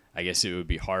it would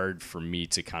be hard for me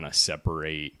to kind of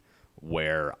separate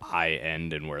where I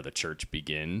end and where the church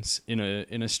begins in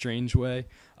a strange way.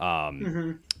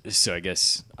 So I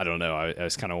guess I don't know. I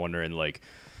was kind of wondering like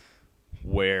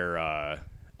where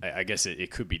I guess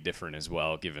it could be different as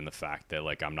well, given the fact that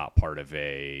like I'm not part of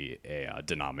a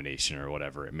denomination or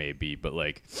whatever it may be. But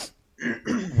like,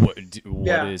 what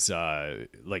is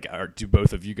like? Do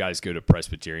both of you guys go to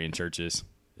Presbyterian churches?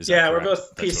 Yeah, we're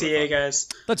both PCA guys.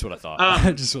 That's what I thought.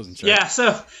 I just wasn't sure. Yeah,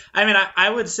 so I mean, I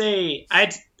would say I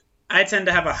tend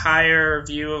to have a higher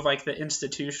view of like the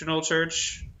institutional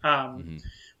church,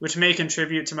 which may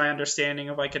contribute to my understanding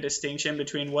of like a distinction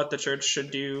between what the church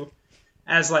should do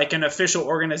as like an official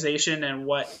organization and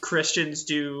what Christians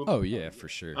do. Oh yeah, for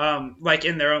sure. Like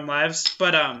in their own lives,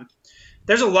 but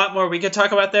there's a lot more we could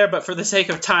talk about there. But for the sake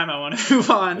of time, I want to move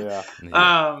on. Yeah.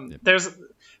 There's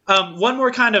one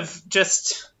more kind of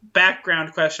just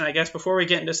background question, I guess, before we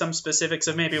get into some specifics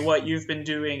of maybe what you've been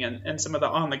doing and some of the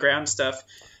on the ground stuff.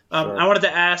 Sure. I wanted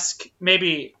to ask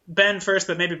maybe Ben first,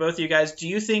 but maybe both of you guys. Do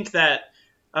you think that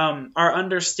our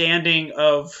understanding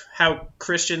of how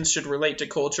Christians should relate to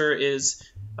culture is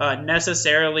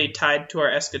necessarily tied to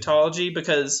our eschatology?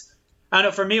 Because I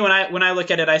don't know, for me, when I look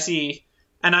at it, I see,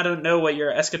 and I don't know what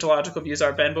your eschatological views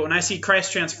are, Ben, but when I see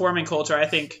Christ transforming culture, I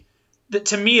think that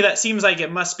to me that seems like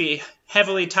it must be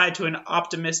heavily tied to an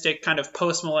optimistic kind of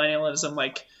post-millennialism,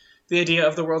 like the idea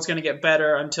of the world's going to get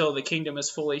better until the kingdom is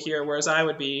fully here, whereas I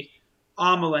would be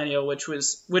amillennial,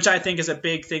 which I think is a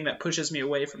big thing that pushes me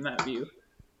away from that view.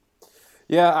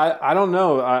 Yeah, I don't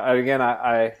know.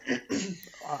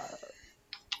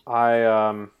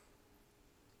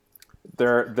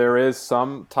 There is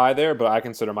some tie there, but I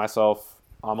consider myself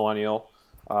amillennial.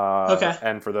 Okay.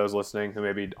 And for those listening who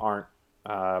maybe aren't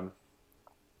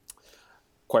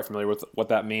quite familiar with what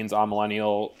that means,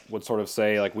 amillennial would sort of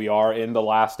say like we are in the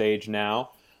last age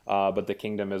now, but the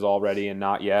kingdom is already and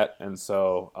not yet. And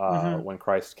so when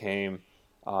Christ came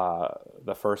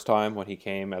the first time, when he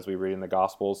came, as we read in the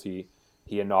Gospels, he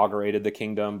inaugurated the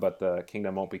kingdom, but the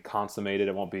kingdom won't be consummated.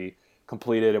 It won't be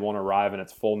completed. It won't arrive in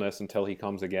its fullness until he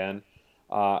comes again.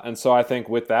 And so I think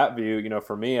with that view,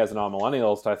 for me as an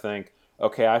amillennialist, I think,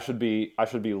 okay, I should be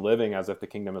living as if the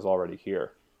kingdom is already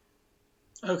here.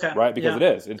 Okay. Right? Because it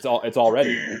is. It's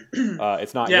already.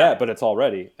 It's not yet, but it's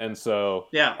already. And so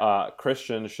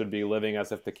Christians should be living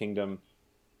as if the kingdom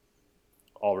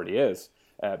already is,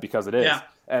 because it is. Yeah.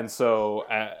 And so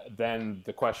then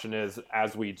the question is,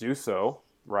 as we do so,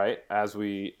 right? As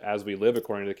we live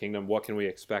according to the kingdom, what can we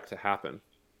expect to happen?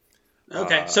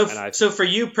 Okay. So for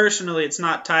you personally, it's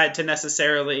not tied to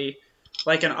necessarily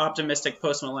like an optimistic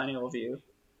post-millennial view.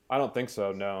 I don't think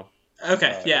so. No.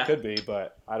 Okay. It could be,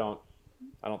 but I don't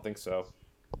think so.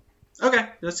 Okay,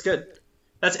 that's good.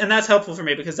 That's helpful for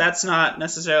me because that's not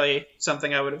necessarily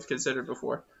something I would have considered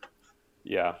before.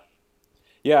 Yeah.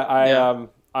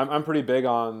 I'm pretty big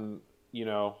on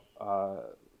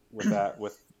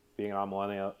with being an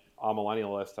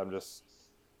amillennialist. I'm just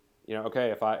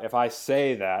okay, if I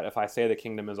say the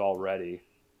kingdom is already,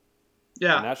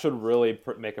 and that should really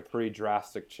make a pretty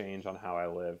drastic change on how I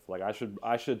live. Like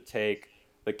I should take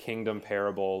the kingdom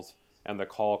parables and the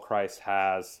call Christ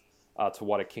has to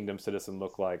what a kingdom citizen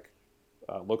looks like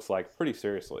pretty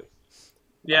seriously.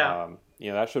 Yeah.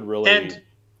 That should really.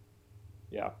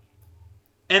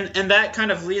 And that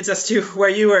kind of leads us to where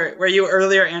you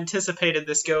earlier anticipated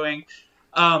this going.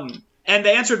 And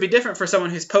the answer would be different for someone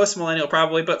who's post-millennial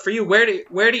probably, but for you, where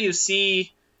do you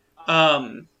see,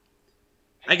 I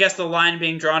guess, the line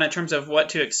being drawn in terms of what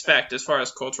to expect as far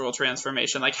as cultural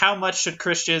transformation? Like, how much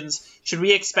should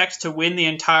we expect to win the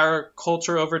entire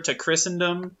culture over to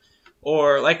Christendom?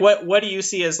 Or, like, what do you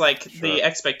see as, like, the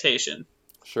expectation?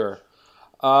 Sure.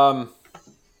 I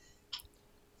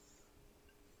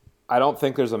don't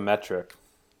think there's a metric.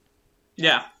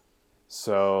 Yeah.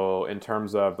 So in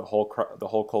terms of the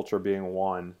whole culture being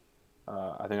one,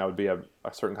 I think that would be a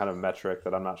certain kind of metric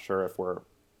that I'm not sure if we're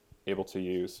able to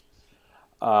use.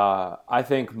 I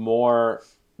think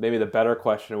maybe the better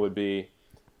question would be,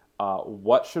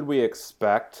 what should we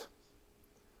expect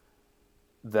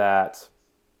that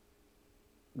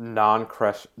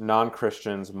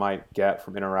non-Christians might get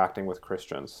from interacting with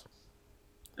Christians?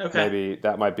 Okay. Maybe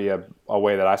that might be a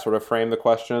way that I sort of frame the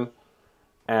question.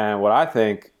 And what I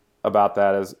think about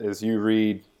that is you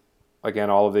read, again,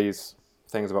 all of these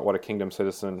things about what a kingdom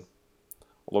citizen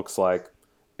looks like,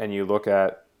 and you look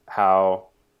at how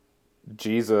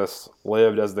Jesus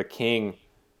lived as the king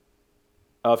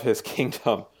of his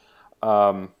kingdom.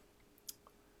 I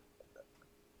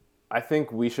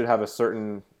think we should have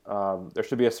there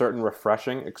should be a certain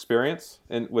refreshing experience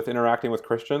with interacting with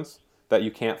Christians that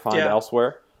you can't find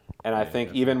elsewhere. And I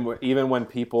think even when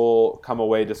people come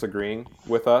away disagreeing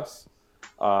with us,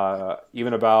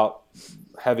 even about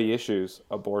heavy issues,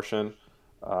 abortion,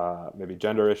 maybe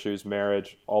gender issues,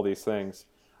 marriage, all these things,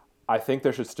 I think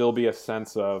there should still be a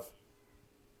sense of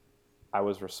I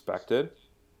was respected.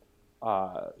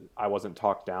 I wasn't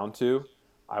talked down to.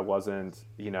 I wasn't,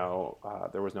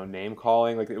 there was no name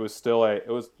calling. Like it was still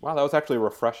wow, that was actually a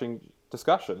refreshing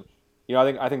discussion.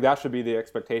 I think that should be the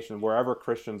expectation wherever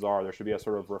Christians are. There should be a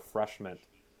sort of refreshment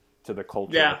to the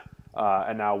culture. Yeah.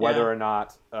 And now whether or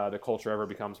not the culture ever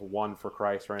becomes one for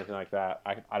Christ or anything like that,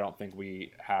 I don't think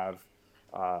we have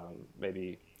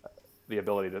maybe the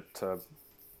ability to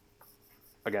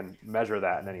again measure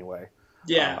that in any way.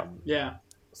 Yeah. Yeah.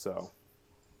 So.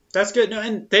 That's good. No,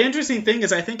 and the interesting thing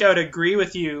is I think I would agree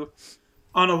with you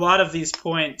on a lot of these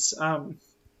points.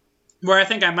 Where I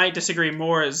think I might disagree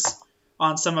more is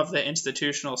on some of the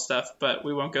institutional stuff, but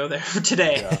we won't go there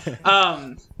today.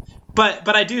 Yeah.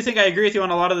 But I do think I agree with you on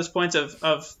a lot of those points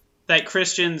of that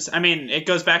Christians, I mean, it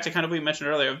goes back to kind of what we mentioned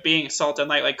earlier of being salt and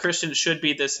light. Like Christians should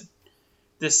be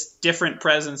this different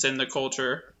presence in the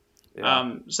culture.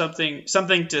 Yeah.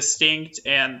 Something distinct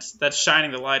and that's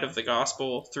shining the light of the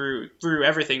gospel through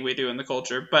everything we do in the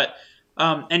culture. But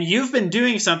and you've been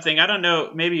doing something, I don't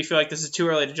know, maybe you feel like this is too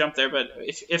early to jump there, but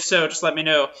if so, just let me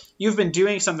know. You've been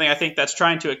doing something I think that's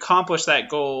trying to accomplish that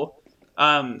goal.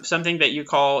 Something that you've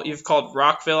called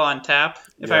Rockville on Tap,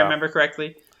 if I remember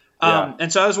correctly.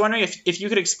 And so I was wondering if you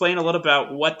could explain a little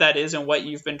about what that is and what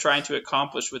you've been trying to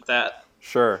accomplish with that.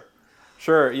 Sure,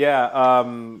 yeah.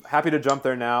 Happy to jump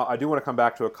there now. I do want to come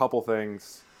back to a couple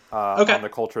things on the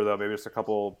culture, though. Maybe just a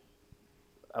couple,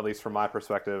 at least from my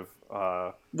perspective.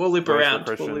 We'll loop around.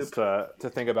 For Christians to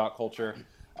think about culture.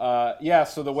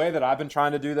 So the way that I've been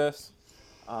trying to do this,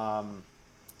 and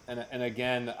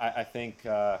again, I think,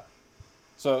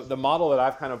 so the model that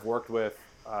I've kind of worked with,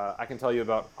 I can tell you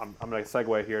about, I'm going to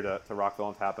segue here to Rockville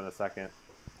on Tap in a second.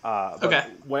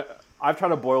 When I've tried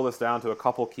to boil this down to a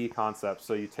couple key concepts.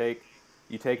 So you take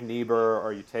Niebuhr,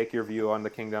 or you take your view on the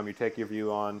kingdom, you take your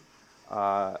view on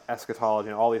eschatology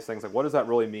and all these things. Like, what does that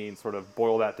really mean? Sort of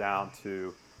boil that down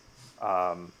to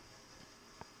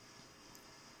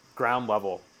ground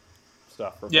level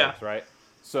stuff for folks, right?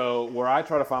 So where I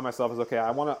try to find myself is, okay,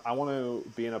 I want to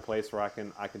be in a place where I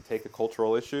can take a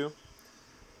cultural issue.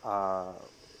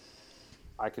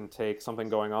 I can take something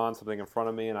going on, something in front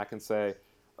of me, and I can say,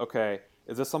 okay,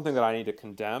 is this something that I need to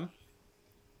condemn?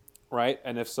 Right,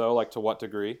 and if so, like to what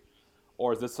degree,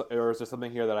 or is this something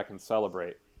here that I can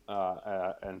celebrate,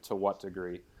 and to what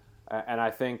degree? And I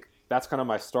think that's kind of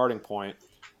my starting point.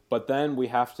 But then we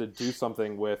have to do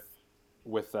something with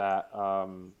that.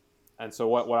 And so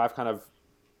what I've kind of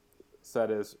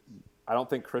said is, I don't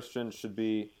think Christians should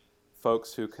be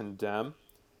folks who condemn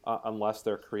unless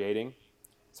they're creating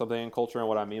something in culture. And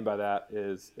what I mean by that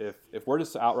is, if we're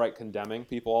just outright condemning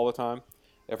people all the time,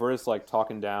 if we're just like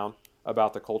talking down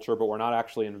about the culture, but we're not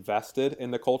actually invested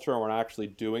in the culture and we're not actually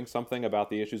doing something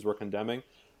about the issues we're condemning,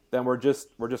 then we're just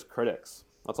critics.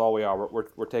 That's all we are.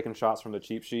 We're taking shots from the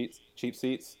cheap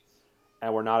seats,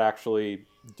 and we're not actually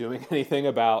doing anything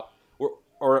about.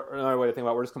 Or another way to think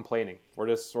about it, we're just complaining. We're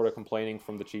just sort of complaining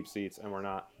from the cheap seats, and we're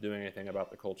not doing anything about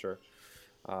the culture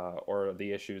or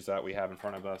the issues that we have in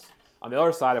front of us. On the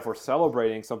other side, if we're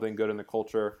celebrating something good in the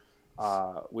culture,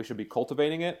 we should be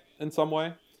cultivating it in some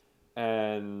way.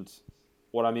 And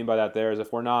what I mean by that there is,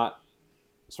 if we're not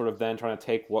sort of then trying to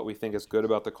take what we think is good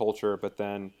about the culture, but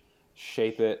then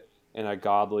shape it in a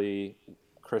godly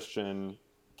Christian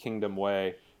kingdom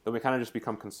way, then we kind of just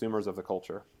become consumers of the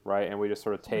culture, right? And we just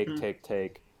sort of take,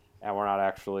 and we're not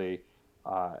actually,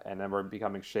 and then we're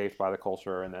becoming shaped by the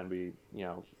culture, and then we,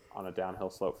 on a downhill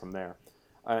slope from there.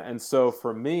 And so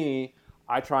for me,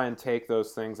 I try and take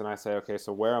those things and I say, okay,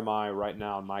 so where am I right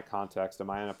now in my context? Am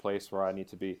I in a place where I need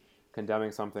to be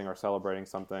condemning something or celebrating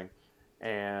something?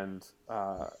 And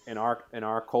in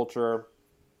our culture,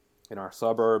 in our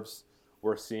suburbs,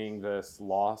 we're seeing this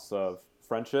loss of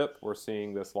friendship. We're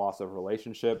seeing this loss of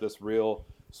relationship, this real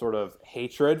sort of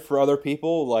hatred for other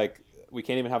people. Like, we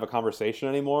can't even have a conversation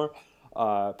anymore.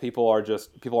 People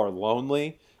are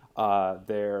lonely.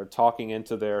 They're talking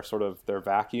into their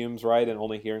vacuums, right? And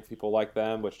only hearing people like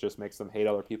them, which just makes them hate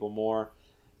other people more.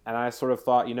 And I sort of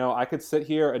thought, I could sit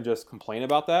here and just complain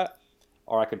about that,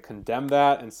 or I could condemn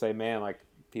that and say, man, like,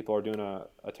 people are doing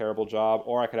a terrible job,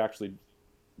 or I could actually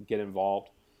get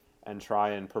involved and try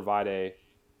and provide a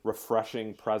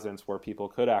refreshing presence where people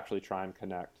could actually try and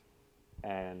connect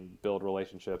and build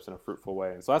relationships in a fruitful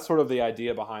way. And so that's sort of the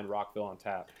idea behind Rockville on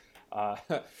Tap.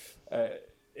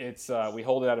 We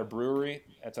hold it at a brewery.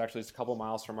 It's actually just a couple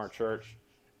miles from our church.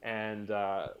 And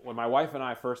when my wife and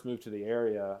I first moved to the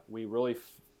area,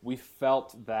 we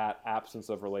felt that absence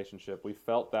of relationship. We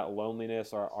felt that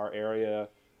loneliness. Our area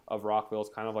of Rockville is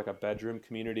kind of like a bedroom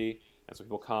community. And so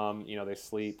people come, they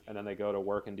sleep, and then they go to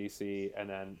work in DC. And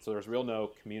then, so there's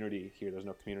no community here. There's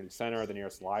no community center. The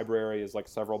nearest library is like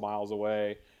several miles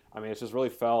away. I mean, it's just really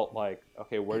felt like,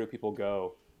 okay, where do people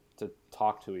go to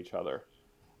talk to each other?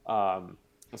 And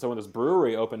so when this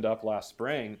brewery opened up last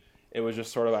spring, it was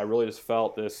just sort of, I really just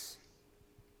felt this,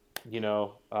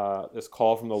 this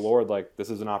call from the Lord, like this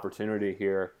is an opportunity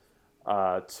here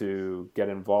to get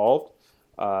involved,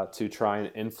 to try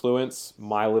and influence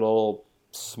my little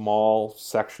small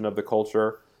section of the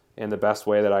culture in the best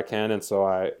way that I can. And so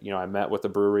I met with the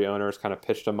brewery owners, kind of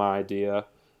pitched them my idea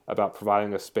about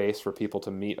providing a space for people to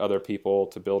meet other people,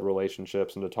 to build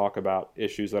relationships, and to talk about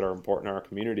issues that are important in our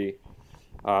community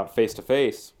face to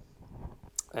face.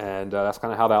 And that's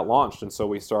kind of how that launched. And so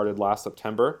we started last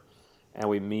September, and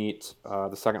we meet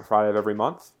the second Friday of every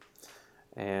month.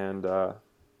 And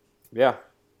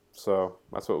so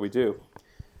that's what we do.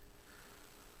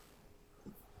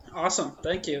 Awesome.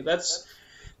 Thank you. That's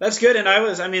good. And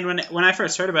when I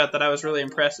first heard about that, I was really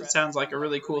impressed. It sounds like a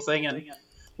really cool thing. And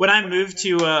when I moved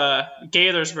to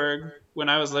Gaithersburg, when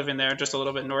I was living there just a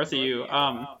little bit north of you,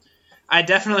 I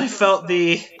definitely felt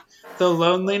the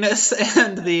loneliness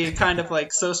and the kind of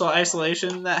like social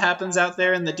isolation that happens out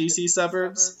there in the DC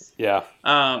suburbs. Yeah.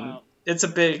 It's a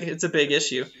big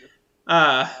issue.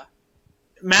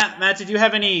 Matt, did you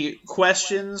have any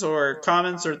questions or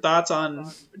comments or thoughts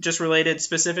on just related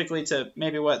specifically to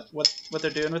maybe what they're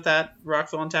doing with that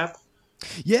Rockville on Tap?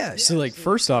 Yeah, so like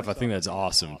first off, I think that's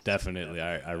awesome. Definitely,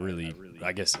 I really,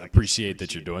 I guess, appreciate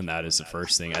that you're doing that as the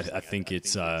first thing. I think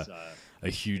it's a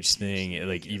huge thing.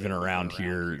 Like even around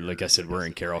here, like I said, we're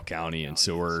in Carroll County, and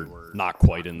so we're not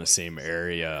quite in the same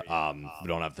area. We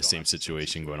don't have the same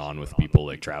situation going on with people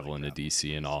like traveling to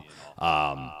DC and all.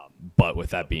 But with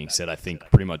that being said, I think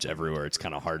pretty much everywhere it's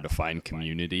kind of hard to find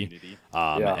community,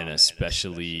 and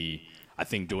especially I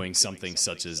think doing something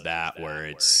such as that where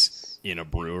it's in a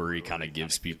brewery kind of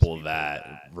gives people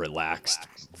that relaxed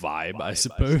vibe, I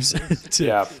suppose,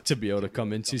 to be able to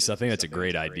come into. So I think that's a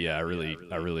great idea. I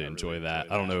really enjoy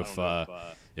that. I don't know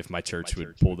if my church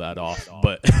would pull that off,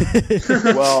 but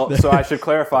well, so I should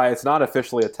clarify, it's not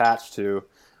officially attached to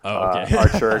our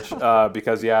church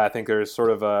because I think there's sort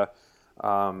of a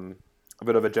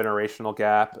bit of a generational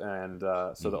gap, and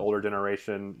so the older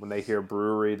generation, when they hear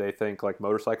brewery, they think like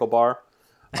motorcycle bar.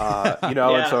 And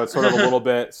so it's sort of a little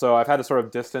bit, so I've had to sort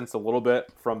of distance a little bit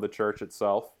from the church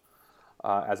itself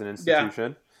as an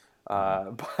institution.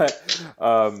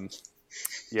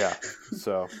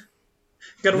 So.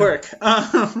 Good work.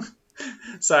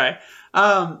 Sorry.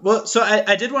 Well, so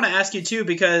I did want to ask you too,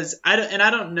 because I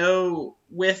don't know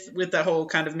with that whole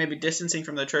kind of maybe distancing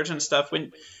from the church and stuff,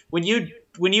 when you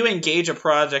engage a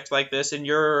project like this and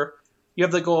you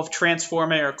have the goal of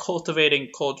transforming or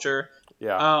cultivating culture,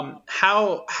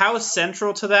 how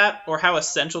central to that or how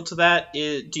essential to that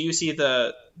do you see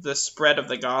the spread of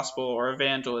the gospel or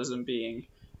evangelism being?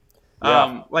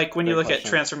 Like when you look at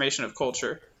transformation of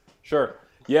culture. Sure.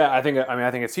 Yeah, I think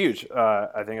it's huge.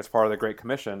 I think it's part of the Great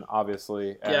Commission,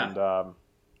 obviously, and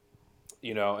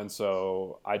and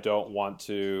so I don't want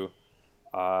to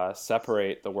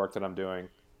separate the work that I'm doing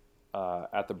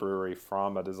at the brewery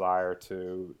from a desire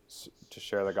to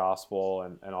share the gospel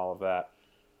and all of that.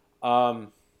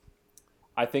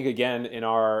 I think again in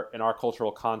our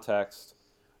cultural context,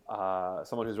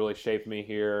 someone who's really shaped me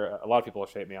here. A lot of people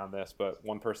have shaped me on this, but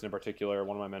one person in particular,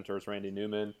 one of my mentors, Randy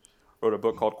Newman, wrote a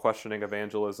book called Questioning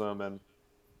Evangelism, and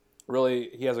really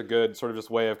he has a good sort of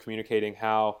just way of communicating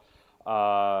how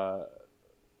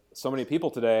so many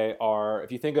people today are,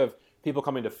 if you think of people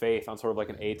coming to faith on sort of like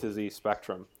an A to Z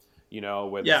spectrum,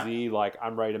 with Z, like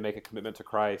I'm ready to make a commitment to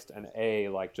Christ, and A,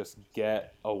 like just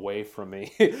get away from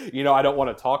me. I don't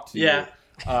want to talk to you.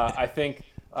 I think,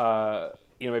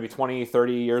 maybe 20,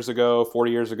 30 years ago,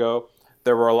 40 years ago,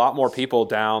 there were a lot more people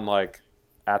down like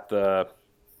at the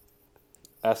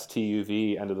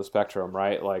STUV end of the spectrum,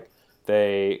 right? Like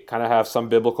they kind of have some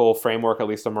biblical framework, at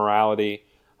least of morality.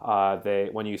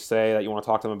 When you say that you want to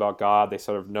talk to them about God, they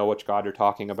sort of know which God you're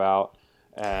talking about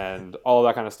and all of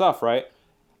that kind of stuff, right?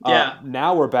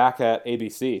 Now we're back at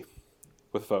ABC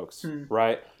with folks,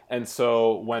 right? And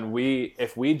so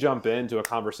if we jump into a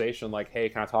conversation like, hey,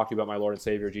 can I talk to you about my Lord and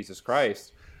Savior, Jesus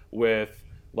Christ, with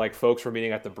like folks we're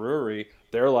meeting at the brewery,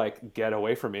 they're like, get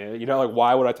away from me. Like,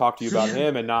 why would I talk to you about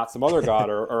him and not some other God?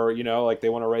 Or like they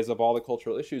want to raise up all the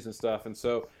cultural issues and stuff. And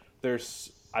so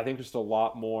I think just a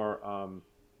lot more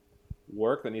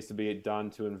work that needs to be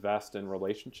done to invest in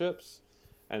relationships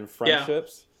and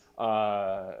friendships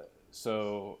J.I.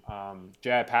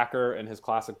 Packer, in his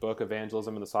classic book,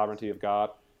 Evangelism and the Sovereignty of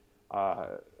God,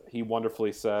 he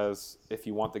wonderfully says, if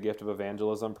you want the gift of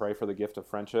evangelism, pray for the gift of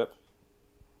friendship.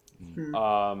 And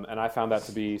I found that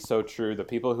to be so true. The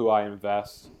people who I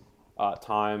invest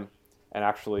time and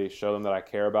actually show them that I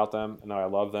care about them and that I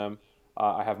love them,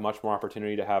 I have much more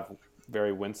opportunity to have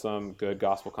very winsome, good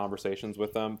gospel conversations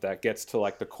with them that gets to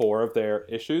like the core of their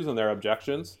issues and their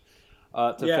objections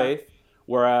to faith.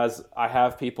 Whereas I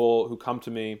have people who come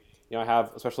to me, I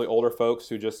have especially older folks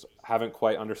who just haven't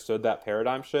quite understood that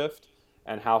paradigm shift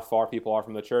and how far people are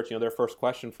from the church. Their first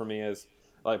question for me is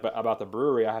like about the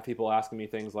brewery. I have people asking me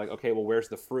things like, okay, well, where's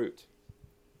the fruit?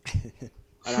 And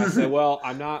I say, well,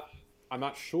 I'm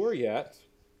not sure yet.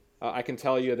 I can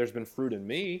tell you there's been fruit in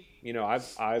me.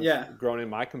 I've grown in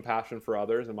my compassion for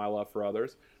others and my love for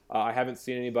others. I haven't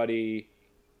seen anybody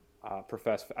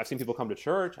I've seen people come to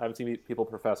church. I haven't seen people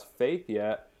profess faith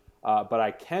yet. But I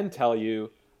can tell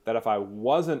you that if I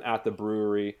wasn't at the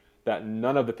brewery, that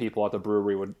none of the people at the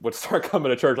brewery would start coming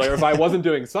to church. Like, if I wasn't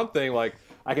doing something, like,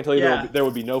 I can tell you there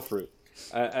would be no fruit.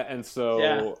 I think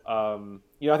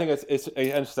it's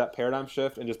just that paradigm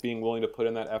shift and just being willing to put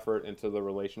in that effort into the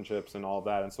relationships and all of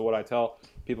that. And so what I tell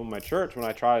people in my church when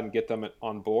I try and get them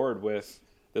on board with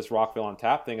this Rockville on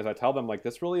Tap thing is I tell them, like,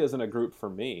 this really isn't a group for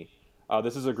me.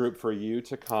 This is a group for you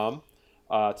to come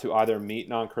to either meet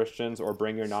non-Christians or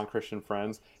bring your non-Christian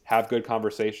friends, have good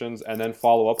conversations, and then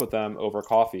follow up with them over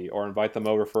coffee or invite them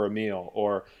over for a meal,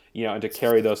 or and to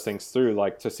carry those things through.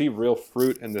 Like, to see real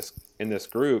fruit in this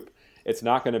group, it's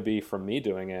not going to be from me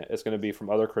doing it. It's going to be from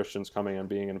other Christians coming and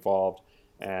being involved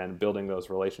and building those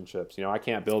relationships. I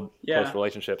can't build close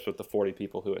relationships with the 40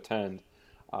 people who attend,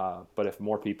 but if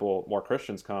more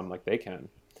Christians come, like, they can.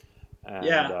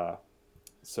 And,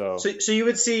 So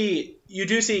you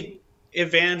do see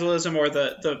evangelism or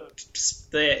the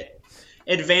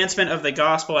advancement of the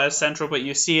gospel as central, but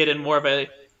you see it in more of a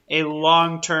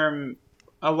long-term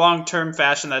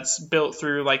fashion that's built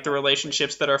through, like, the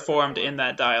relationships that are formed in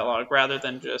that dialogue rather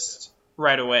than just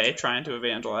right away trying to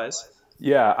evangelize.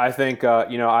 Yeah, I think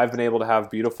I've been able to have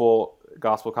beautiful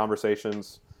gospel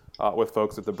conversations with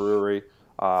folks at the brewery.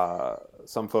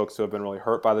 Some folks who have been really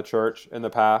hurt by the church in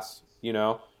the past,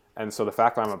 And so the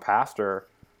fact that I'm a pastor,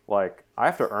 like, I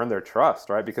have to earn their trust,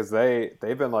 right? Because they've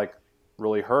been, like,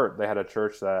 really hurt. They had a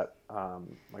church that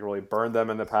like really burned them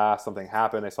in the past. Something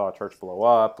happened. They saw a church blow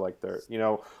up. Like, they're,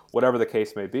 whatever the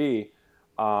case may be.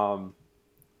 I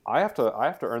have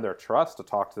to earn their trust to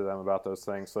talk to them about those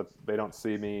things, so that they don't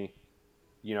see me,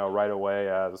 right away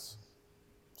as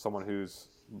someone who's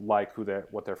like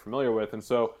what they're familiar with. And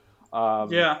so,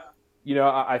 I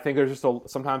think there's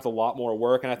just sometimes a lot more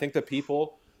work. And I think the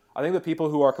people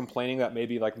who are complaining that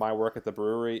maybe, like, my work at the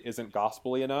brewery isn't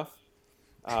gospel-y enough,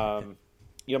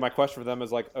 my question for them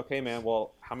is, like, okay, man,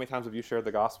 well, how many times have you shared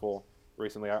the gospel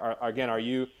recently?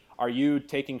 Are you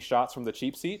taking shots from the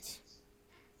cheap seats?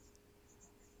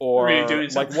 Or,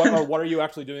 like, what are you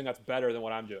actually doing that's better than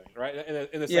what I'm doing, right?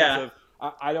 In the sense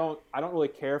of, I don't really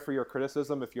care for your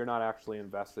criticism if you're not actually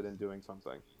invested in doing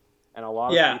something. And a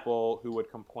lot of people who would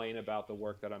complain about the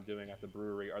work that I'm doing at the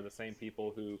brewery are the same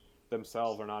people who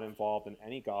themselves are not involved in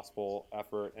any gospel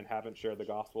effort and haven't shared the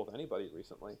gospel with anybody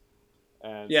recently.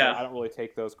 And so I don't really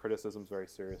take those criticisms very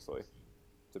seriously,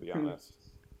 to be honest.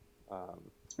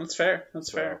 That's fair.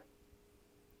 That's fair.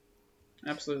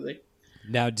 Absolutely.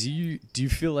 Now, do you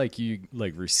feel like you,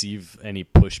 like, receive any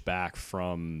pushback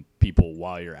from people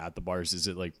while you're at the bars? Is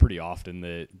it, like, pretty often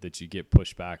that you get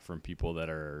pushback from people that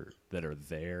are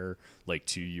there, like,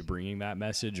 to you bringing that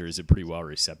message, or is it pretty well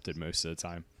recepted most of the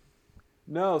time?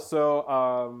 No,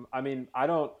 so I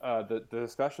don't. The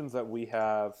discussions that we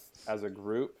have as a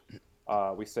group,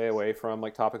 we stay away from,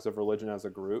 like, topics of religion as a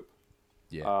group.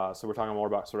 Yeah. So we're talking more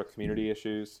about sort of community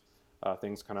issues,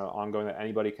 things kind of ongoing that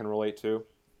anybody can relate to.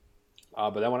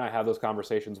 But then when I have those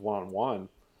conversations one-on-one,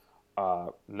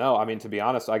 no, to be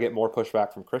honest, I get more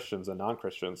pushback from Christians than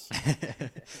non-Christians.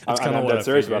 I'm dead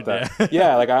serious about that.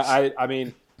 Yeah, like, I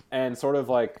mean, and sort of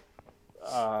like,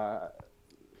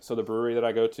 so the brewery that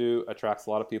I go to attracts a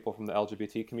lot of people from the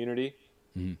LGBT community.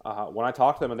 Mm-hmm. When I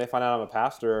talk to them and they find out I'm a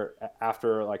pastor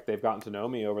after, like, they've gotten to know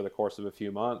me over the course of a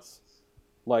few months,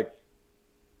 like,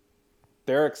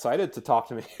 they're excited to talk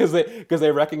to me because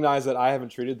they recognize that I haven't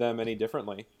treated them any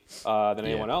differently than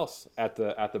anyone else at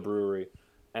the brewery.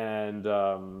 And,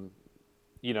 so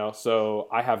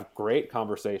I have great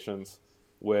conversations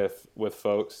with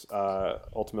folks,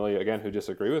 ultimately, again, who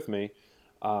disagree with me.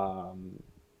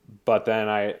 But then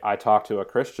I talk to a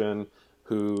Christian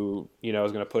who, you know,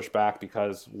 is going to push back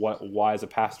because why is a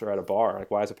pastor at a bar?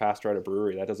 Like, why is a pastor at a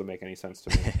brewery? That doesn't make any sense to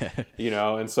me, you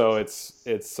know? And so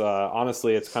it's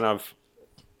honestly, it's kind of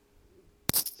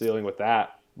dealing with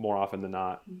that more often than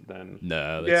not than.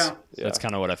 No, Yeah. that's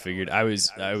kind of what I figured. I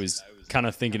was kind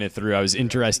of thinking it through. I was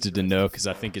interested to know, because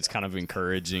I think it's kind of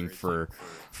encouraging for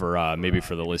maybe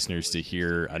for the listeners to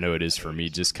hear. I know it is for me,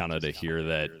 just kind of to hear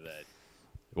that.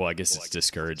 Well, I guess it's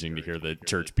discouraging to hear that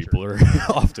church people are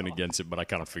often against it, but I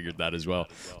kind of figured that as well.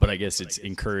 But I guess it's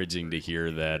encouraging to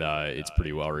hear that it's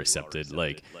pretty well received.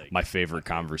 Like, my favorite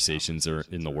conversations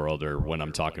in the world are when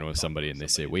I'm talking with somebody and they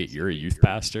say, "Wait, you're a youth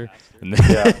pastor?" And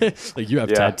then, like, you have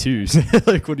tattoos.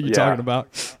 Like, what are you talking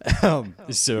about?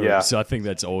 So I think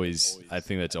that's always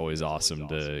awesome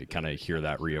to kind of hear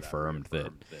that reaffirmed,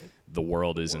 that the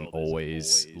world isn't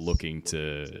always looking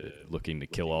to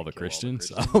kill all the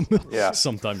Christians.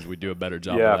 Sometimes we do a better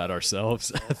job of that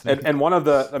ourselves. And one of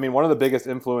the biggest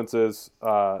influences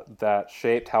that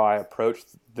shaped how I approached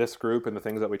this group and the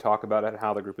things that we talk about and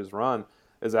how the group is run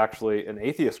is actually an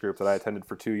atheist group that I attended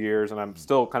for 2 years, and I'm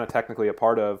still kind of technically a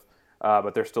part of,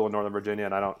 but they're still in Northern Virginia,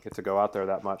 and I don't get to go out there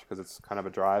that much because it's kind of a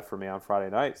drive for me on Friday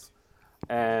nights.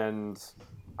 And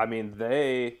I mean,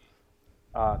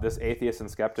 this atheists and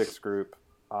skeptics group,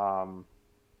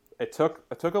 it took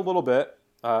a little bit.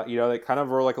 They kind of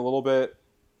were like a little bit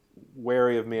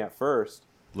wary of me at first.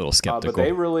 A little skeptical. But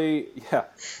they really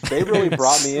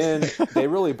brought me in. They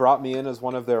really brought me in as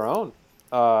one of their own.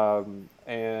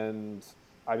 And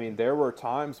I mean, there were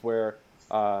times where,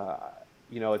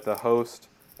 like the host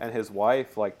and his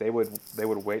wife, like they would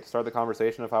wait to start the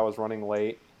conversation if I was running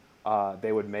late.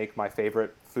 They would make my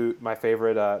favorite food,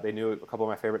 they knew a couple of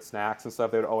my favorite snacks and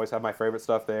stuff. They would always have my favorite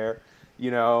stuff there,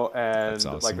 and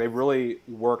awesome. Like they really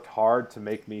worked hard to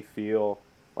make me feel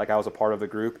like I was a part of the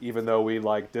group, even though we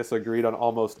like disagreed on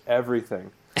almost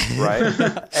everything, right?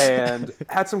 And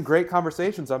had some great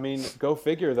conversations. I mean, go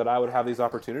figure that I would have these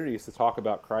opportunities to talk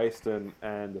about Christ and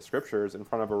the scriptures in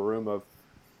front of a room of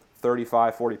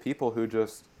 35, 40 people who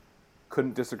just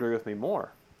couldn't disagree with me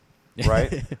more.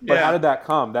 Right? But how did that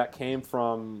come? That came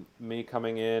from me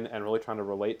coming in and really trying to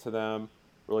relate to them,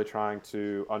 really trying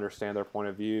to understand their point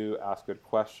of view, ask good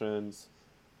questions,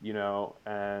 and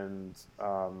and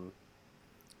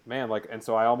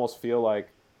so I almost feel like,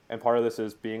 and part of this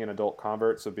is being an adult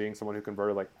convert, so being someone who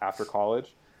converted like after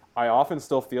college, I often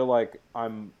still feel like I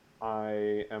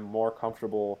am more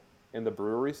comfortable in the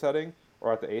brewery setting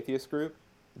or at the atheist group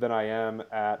than I am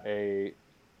at a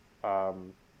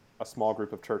small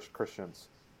group of church Christians.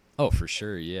 Oh, for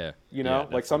sure, yeah.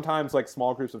 Like sometimes like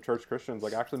small groups of church Christians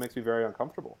like actually makes me very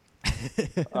uncomfortable.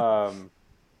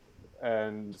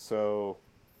 And so,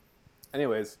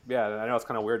 anyways, I know it's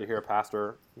kind of weird to hear a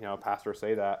pastor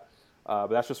say that, but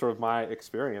that's just sort of my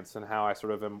experience and how I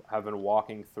sort of have been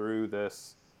walking through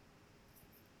this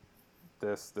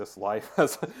life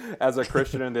as a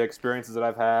Christian and the experiences that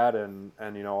I've had and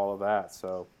all of that.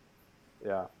 So,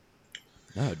 yeah.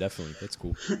 No, definitely. That's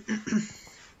cool.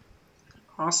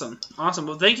 Awesome.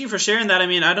 Well, thank you for sharing that. I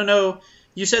mean, I don't know.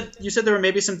 You said there were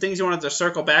maybe some things you wanted to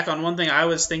circle back on. One thing I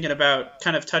was thinking about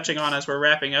kind of touching on as we're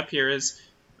wrapping up here is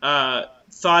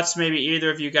thoughts maybe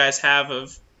either of you guys have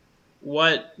of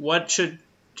what should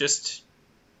just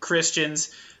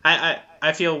Christians.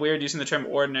 I feel weird using the term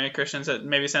ordinary Christians. That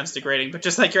maybe sounds degrading, but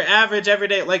just like your average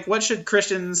everyday, like what should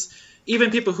Christians,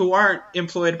 even people who aren't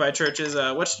employed by churches,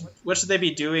 what should they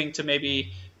be doing to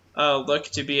maybe look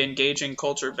to be engaging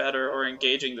culture better or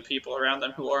engaging the people around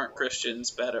them who aren't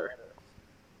Christians better?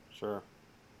 Sure.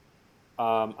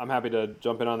 I'm happy to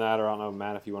jump in on that, or I don't know,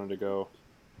 Matt, if you wanted to go.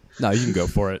 No, you can go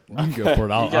for it.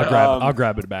 I'll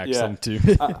grab it back some too.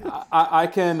 I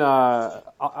can.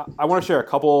 I want to share a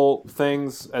couple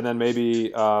things, and then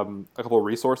maybe a couple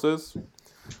resources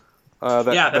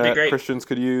that'd be great. Christians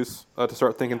could use to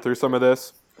start thinking through some of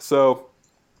this. So,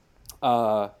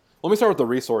 let me start with the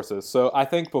resources. So, I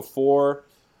think before,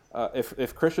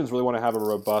 if Christians really want to have a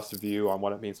robust view on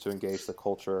what it means to engage the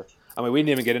culture, I mean, we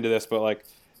didn't even get into this, but like,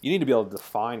 you need to be able to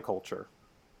define culture.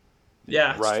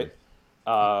 Yeah. Right.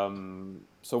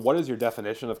 So what is your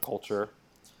definition of culture?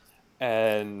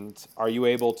 And are you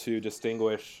able to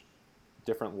distinguish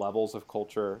different levels of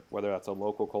culture, whether that's a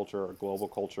local culture or global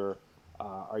culture?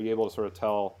 Are you able to sort of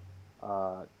tell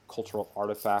cultural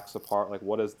artifacts apart? Like,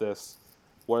 what does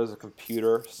a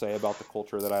computer say about the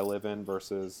culture that I live in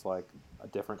versus like a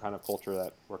different kind of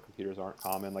culture where computers aren't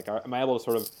common? Like, am I able to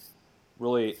sort of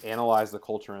really analyze the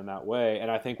culture in that way? And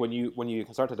I think when you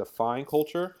can start to define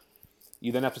culture,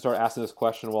 you then have to start asking this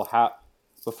question, well,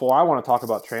 before I want to talk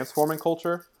about transforming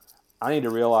culture, I need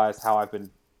to realize how I've been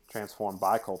transformed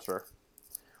by culture,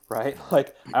 right?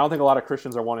 Like, I don't think a lot of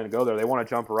Christians are wanting to go there. They want to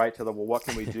jump right to well, what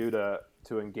can we do to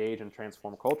engage and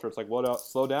transform culture? It's like, well,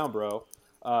 slow down, bro.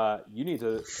 You need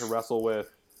to wrestle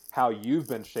with how you've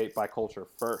been shaped by culture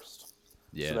first.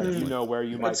 Yeah, so that you know where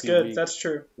you might That's be good. weak. That's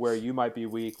true. Where you might be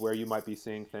weak, where you might be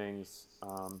seeing things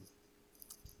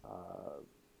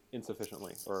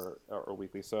insufficiently or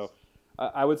weakly. So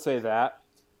I would say that.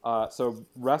 So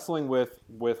wrestling with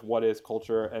what is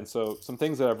culture, and so some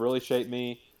things that have really shaped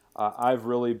me. I've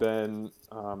really been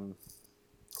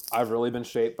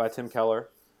shaped by Tim Keller.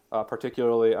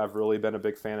 Particularly, I've really been a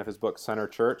big fan of his book Center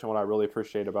Church, and what I really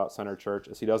appreciate about Center Church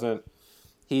is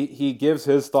he gives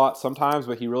his thoughts sometimes,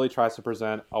 but he really tries to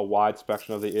present a wide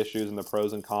spectrum of the issues and the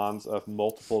pros and cons of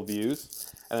multiple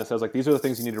views, and it says, like, these are the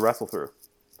things you need to wrestle through,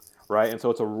 right? And so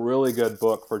it's a really good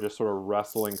book for just sort of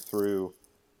wrestling through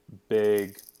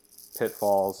big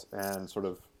pitfalls and sort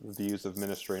of views of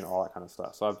ministry and all that kind of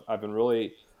stuff. So I've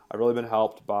really been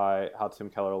helped by how Tim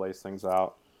Keller lays things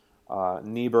out.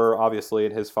 Niebuhr, obviously,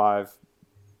 in his 5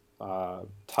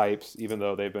 types, even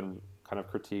though they've been kind of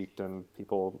critiqued and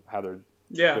people have their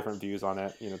different views on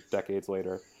it, decades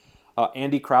later.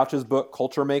 Andy Crouch's book,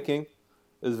 Culture Making,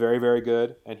 is very, very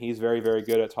good, and he's very, very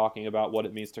good at talking about what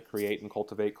it means to create and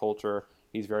cultivate culture.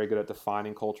 He's very good at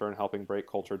defining culture and helping break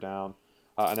culture down.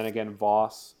 And then again,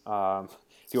 Voss,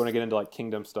 if you want to get into like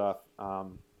kingdom stuff,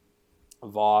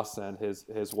 Voss and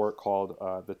his work called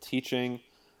The Teaching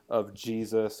of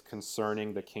Jesus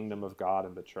Concerning the Kingdom of God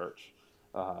and the Church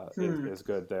is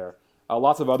good there.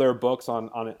 Lots of other books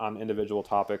on individual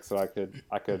topics that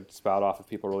I could spout off if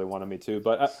people really wanted me to.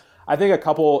 But I think a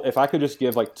couple, if I could just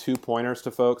give like 2 pointers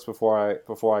to folks before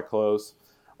I close,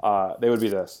 they would be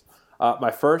this.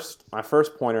 My first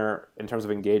pointer in terms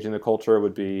of engaging the culture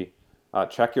would be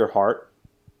check your heart.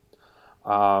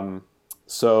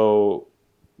 So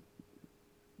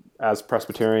as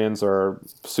Presbyterians or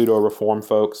pseudo-reform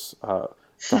folks,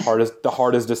 the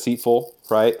heart is deceitful,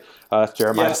 right? That's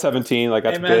Jeremiah 17. Like,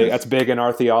 that's Amen. big. That's big in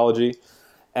our theology.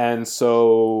 And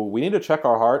so we need to check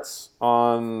our hearts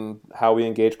on how we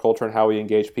engage culture and how we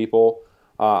engage people.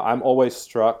 I'm always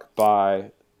struck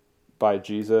by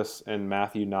Jesus in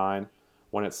Matthew 9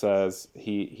 when it says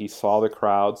he saw the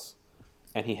crowds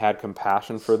and he had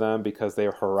compassion for them because they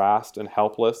were harassed and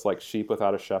helpless like sheep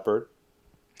without a shepherd.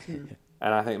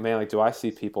 And I think, man, like, do I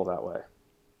see people that way?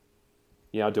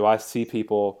 Do I see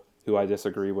people who I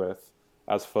disagree with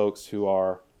as folks who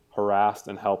are harassed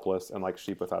and helpless and like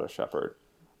sheep without a shepherd?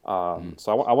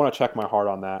 So I want to check my heart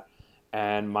on that.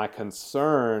 And my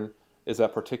concern is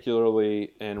that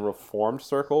particularly in Reformed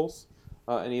circles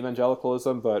in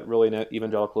evangelicalism, but really in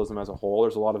evangelicalism as a whole,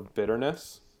 there's a lot of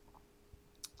bitterness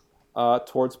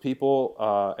towards people.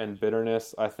 And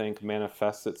bitterness, I think,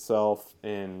 manifests itself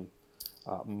in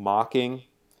mocking,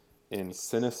 in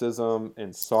cynicism,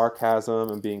 in sarcasm,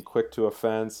 and being quick to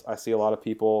offense. I see a lot of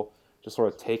people just sort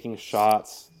of taking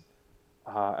shots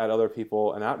at other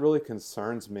people, and that really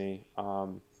concerns me.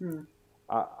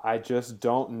 I just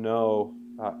don't know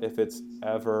if it's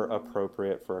ever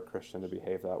appropriate for a Christian to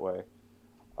behave that way.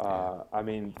 I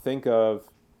mean, think of,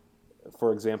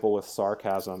 for example, with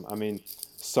sarcasm. I mean,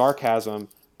 sarcasm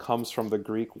comes from the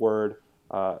Greek word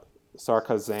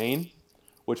sarkazane,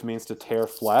 which means to tear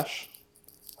flesh.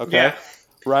 Okay? Yeah.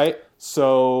 Right?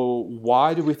 So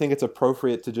why do we think it's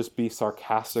appropriate to just be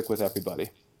sarcastic with everybody?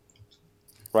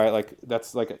 Right?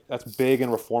 That's big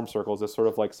in reform circles, this sort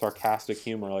of like sarcastic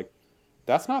humor. Like,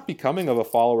 that's not becoming of a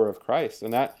follower of Christ.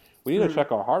 And that we need to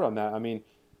check our heart on that. I mean,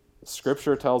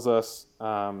 Scripture tells us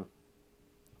to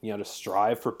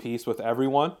strive for peace with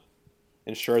everyone,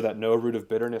 ensure that no root of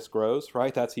bitterness grows,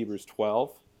 right? That's Hebrews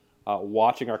 12.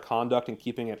 Watching our conduct and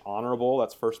keeping it honorable,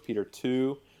 that's 1 Peter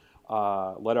 2.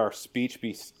 Let our speech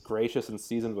be gracious and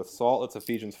seasoned with salt, that's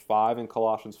Ephesians 5 and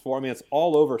Colossians 4. I mean, it's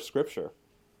all over Scripture,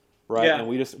 right? Yeah. And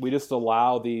we just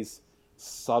allow these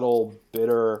subtle,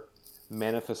 bitter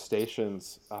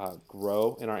manifestations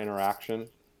grow in our interaction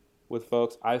with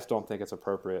folks. I just don't think it's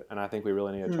appropriate, and I think we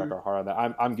really need to check our heart on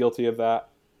that. I'm guilty of that.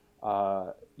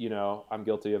 I'm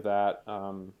guilty of that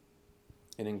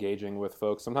in engaging with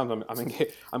folks. Sometimes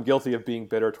I'm guilty of being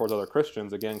bitter towards other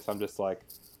Christians, again, because I'm just like,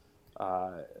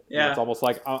 it's almost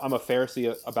like I'm a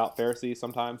Pharisee about Pharisees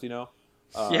sometimes, So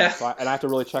I have to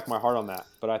really check my heart on that.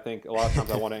 But I think a lot of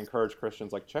times I want to encourage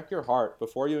Christians, like, check your heart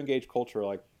before you engage culture.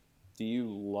 Like, do you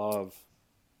love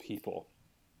people?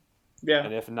 Yeah.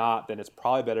 And if not, then it's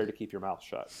probably better to keep your mouth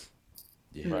shut.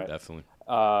 Yeah, right? Definitely.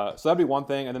 So that'd be one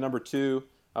thing. And then number 2,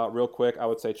 real quick, I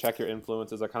would say check your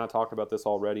influences. I kind of talked about this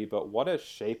already, but what has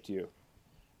shaped you?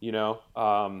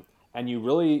 And you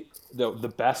really,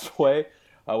 the best way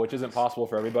which isn't possible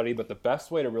for everybody. But the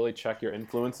best way to really check your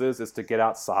influences is to get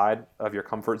outside of your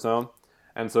comfort zone.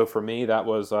 And so for me, that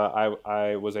was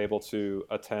I was able to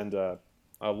attend a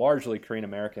largely Korean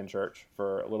American church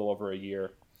for a little over a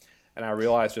year, and I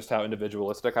realized just how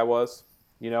individualistic I was.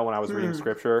 When I was reading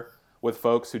scripture with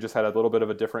folks who just had a little bit of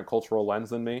a different cultural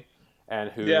lens than me, and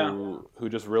who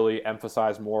just really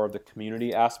emphasized more of the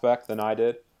community aspect than I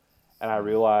did. And I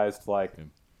realized,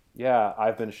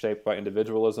 I've been shaped by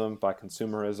individualism, by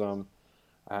consumerism,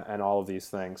 and all of these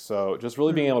things. So just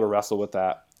really being able to wrestle with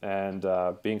that and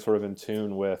being sort of in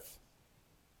tune with,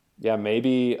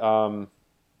 maybe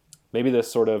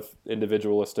this sort of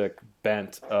individualistic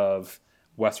bent of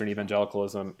Western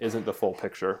evangelicalism isn't the full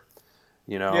picture.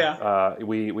 We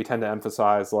tend to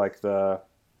emphasize the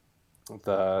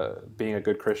being a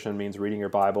good Christian means reading your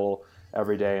Bible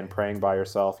every day and praying by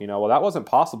yourself. Well, that wasn't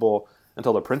possible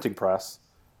until the printing press,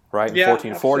 right? In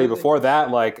 1440. Absolutely. Before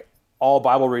that, all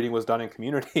Bible reading was done in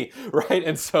community, right?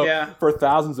 And so for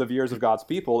thousands of years of God's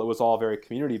people, it was all very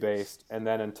community based. And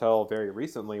then until very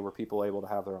recently, were people able to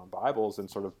have their own Bibles and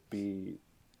sort of be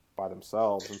by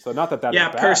themselves. And so not that is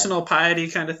bad. Personal piety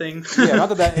kind of thing. Not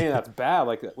that that's bad.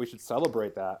 We should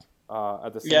celebrate that.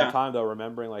 At the same time, though,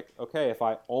 remembering okay, if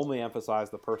I only emphasize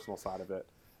the personal side of it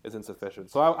is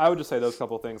insufficient. So I would just say those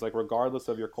couple of things, regardless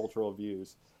of your cultural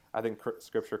views, I think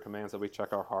Scripture commands that we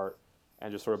check our heart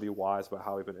and just sort of be wise about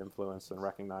how we've been influenced and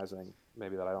recognizing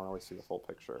maybe that I don't always see the full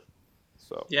picture.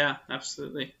 So yeah,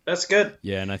 absolutely, that's good.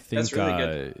 Yeah, and I think that's really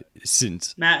good.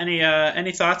 Since Matt,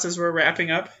 any thoughts as we're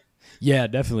wrapping up? Yeah,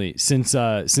 definitely. Since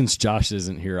Josh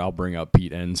isn't here, I'll bring up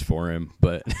Pete Enns for him.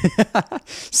 But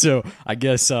so I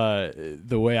guess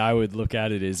the way I would look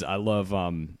at it is I love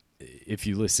if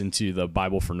you listen to the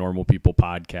Bible for Normal People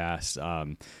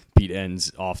podcast, Pete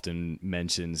Enns often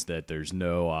mentions that there's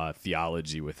no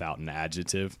theology without an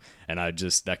adjective. And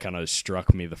that kind of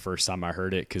struck me the first time I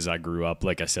heard it, because I grew up,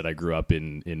 like I said,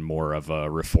 in more of a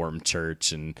Reformed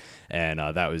church, and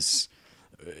that was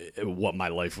what my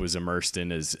life was immersed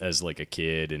in as a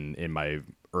kid and in my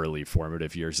early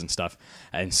formative years and stuff.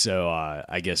 And so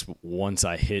I guess once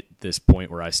I hit this point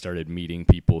where I started meeting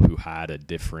people who had a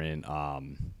different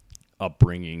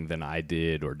upbringing than I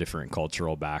did, or different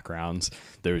cultural backgrounds,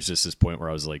 there was just this point where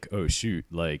I was like, oh shoot,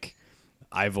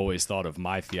 I've always thought of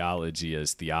my theology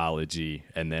as theology,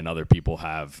 and then other people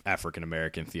have African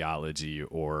American theology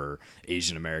or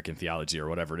Asian American theology or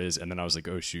whatever it is. And then I was like,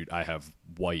 oh shoot, I have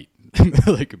white,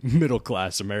 middle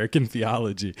class American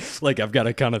theology. I've got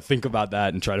to kind of think about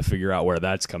that and try to figure out where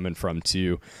that's coming from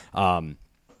too. And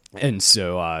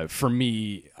so for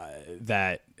me,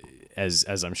 that,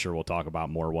 as I'm sure we'll talk about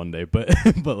more one day, but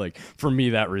for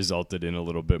me, that resulted in a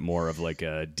little bit more of a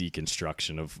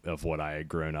deconstruction of what I had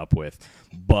grown up with.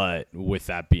 But with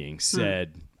that being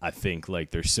said, I think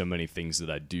there's so many things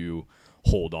that I do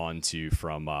hold on to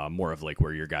from more of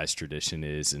where your guys' tradition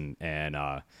is, and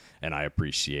I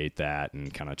appreciate that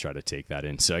and kind of try to take that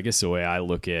in. So I guess the way I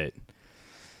look at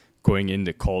going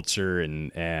into culture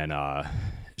and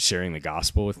sharing the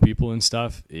gospel with people and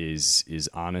stuff is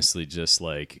honestly just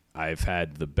I've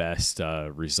had the best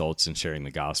results in sharing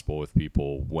the gospel with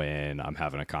people when I'm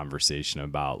having a conversation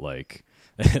about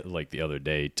the other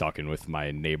day, talking with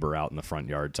my neighbor out in the front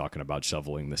yard, talking about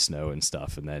shoveling the snow and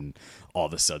stuff. And then all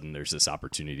of a sudden there's this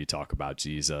opportunity to talk about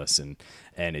Jesus. And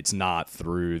it's not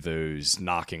through those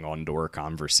knocking on door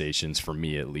conversations, for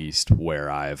me at least,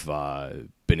 where I've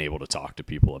been able to talk to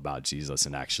people about Jesus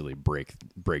and actually break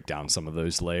down some of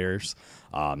those layers.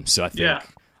 So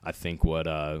I think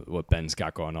what Ben's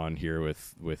got going on here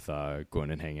with going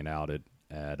and hanging out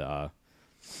at a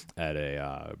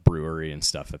brewery and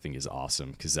stuff, I think is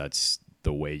awesome, because that's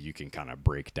the way you can kind of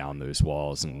break down those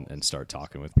walls and start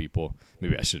talking with people.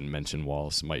 Maybe I shouldn't mention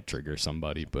walls; it might trigger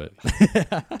somebody, but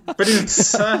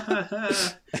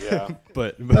yeah.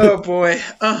 But oh boy.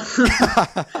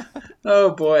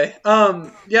 Oh boy.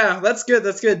 Yeah, that's good.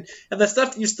 And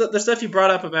the stuff you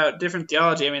brought up about different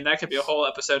theology, I mean, that could be a whole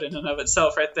episode in and of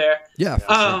itself right there. Yeah.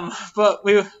 Sure. But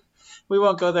we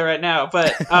won't go there right now.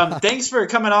 But thanks for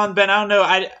coming on, Ben.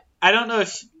 I don't know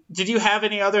if did you have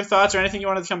any other thoughts or anything you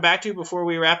wanted to come back to before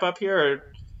we wrap up here,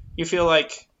 or you feel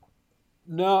like?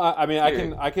 No, I mean,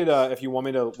 I could if you want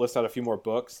me to list out a few more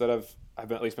books that have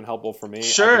at least been helpful for me.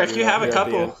 Sure, if you have a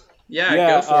couple. Yeah,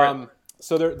 go for it.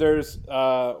 So there's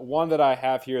one that I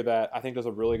have here that I think does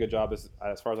a really good job. As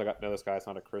far as I know, this guy's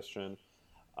not a Christian,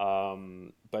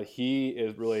 but he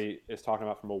is talking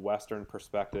about from a Western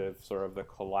perspective, sort of the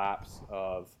collapse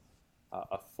of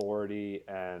authority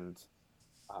and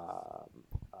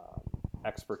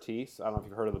expertise. I don't know if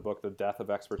you've heard of the book, The Death of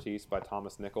Expertise by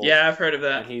Thomas Nichols. Yeah, I've heard of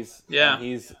that. And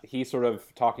he's sort of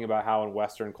talking about how in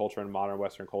Western culture and modern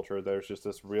Western culture, there's just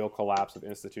this real collapse of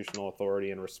institutional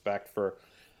authority and respect for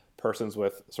persons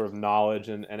with sort of knowledge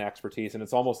and expertise. And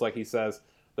it's almost like he says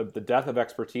the death of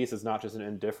expertise is not just an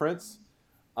indifference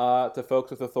to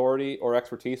folks with authority or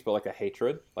expertise, but like a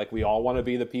hatred. Like we all want to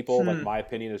be the people. Like my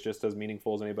opinion is just as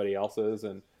meaningful as anybody else's.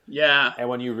 And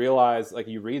when you realize, like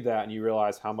you read that and you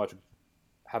realize how much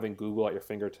having Google at your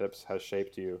fingertips has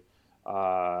shaped you,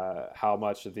 how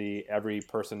much every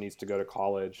person needs to go to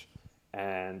college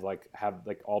and like have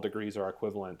like all degrees are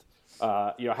equivalent.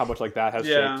 How much like that has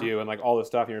shaped you and like all this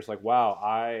stuff. And you're just like, wow,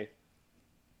 I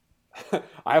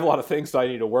have a lot of things that I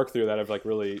need to work through that have like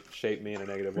really shaped me in a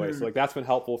negative way. So like that's been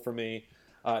helpful for me.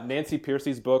 Nancy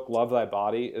Pearcey's book, Love Thy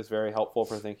Body, is very helpful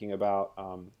for thinking about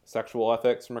sexual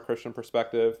ethics from a Christian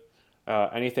perspective.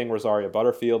 Anything Rosaria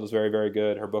Butterfield is very, very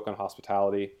good. Her book on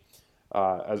hospitality.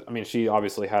 She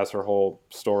obviously has her whole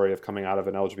story of coming out of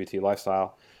an LGBT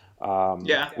lifestyle,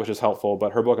 which is helpful.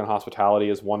 But her book on hospitality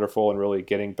is wonderful and really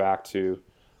getting back to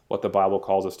what the Bible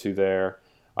calls us to there.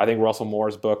 I think Russell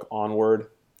Moore's book, Onward,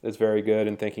 is very good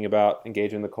in thinking about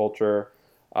engaging the culture.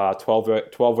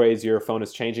 12 Ways Your Phone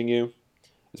is Changing You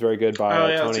is very good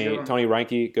by Tony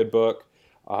Reinke. Good book.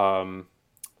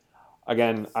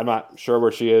 Again, I'm not sure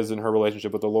where she is in her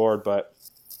relationship with the Lord, but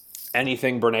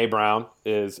anything Brene Brown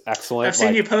is excellent. I've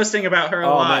seen you posting about her a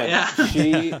lot. Man.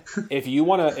 Yeah. If you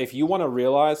want to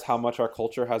realize how much our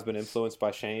culture has been influenced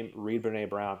by shame, read Brene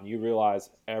Brown. You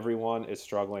realize everyone is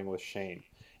struggling with shame,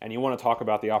 and you want to talk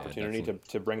about the opportunity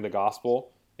to bring the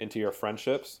gospel into your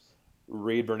friendships.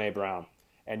 Read Brene Brown,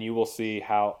 and you will see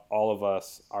how all of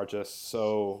us are just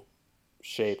so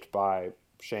shaped by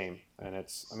shame. And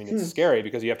it's scary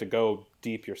because you have to go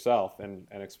deep yourself and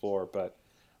explore. But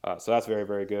so that's very,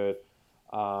 very good.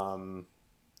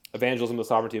 Evangelism, the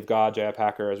Sovereignty of God, J.I.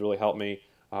 Packer has really helped me.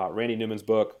 Randy Newman's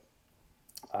book,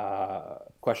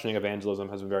 Questioning Evangelism,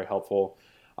 has been very helpful.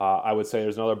 I would say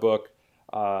there's another book,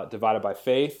 Divided by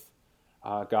Faith.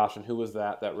 And who was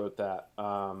that wrote that?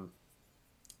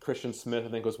 Christian Smith, I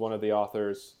think, was one of the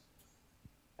authors.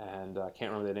 And I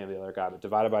can't remember the name of the other guy, but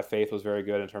Divided by Faith was very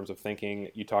good in terms of thinking.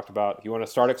 You talked about, if you want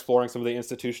to start exploring some of the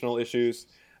institutional issues,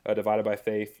 Divided by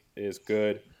Faith is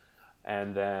good.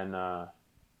 And then,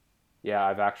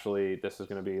 this is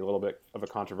going to be a little bit of a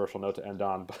controversial note to end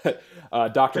on, but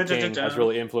Dr. King has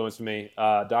really influenced me.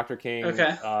 Dr. King,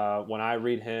 when I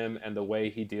read him and the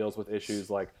way he deals with issues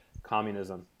like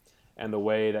communism and the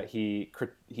way that he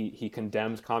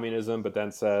condemns communism, but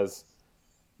then says,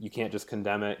 you can't just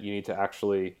condemn it. You need to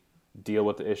actually deal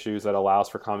with the issues that allows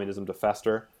for communism to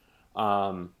fester.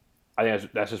 I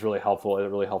think that's just really helpful. A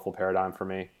really helpful paradigm for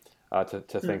me to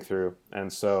think through.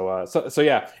 And so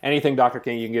anything Dr.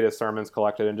 King, you can get his sermons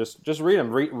collected and just read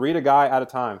them. Read a guy at a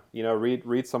time.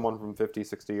 Read someone from 50,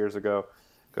 60 years ago,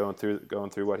 going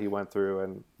through what he went through,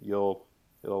 and it'll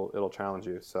challenge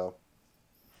you. So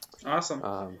awesome.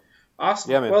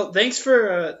 Yeah, man. Well, thanks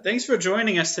for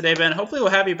joining us today, Ben. Hopefully we'll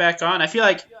have you back on. I feel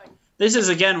like this is,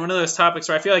 again, one of those topics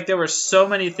where I feel like there were so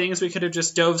many things we could have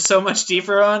just dove so much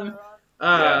deeper on.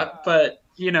 But,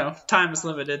 time is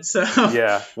limited. So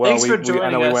yeah, well, thanks for joining us.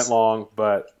 I know we went long,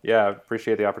 but yeah,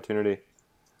 appreciate the opportunity.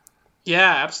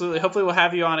 Yeah, absolutely. Hopefully we'll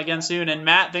have you on again soon. And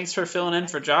Matt, thanks for filling in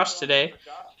for Josh today.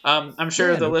 I'm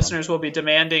sure the listeners will be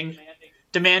demanding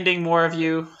more of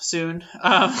you soon.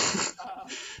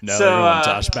 No, so, you want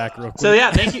Josh back real quick. So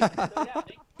yeah, thank you.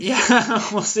 Yeah,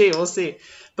 we'll see.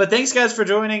 But thanks, guys, for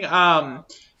joining.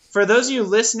 For those of you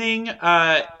listening, Ben,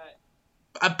 I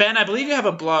believe you have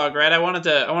a blog, right? I wanted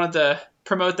to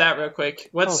promote that real quick.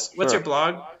 What's your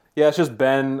blog? Yeah, it's just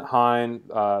Ben Hein,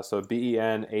 so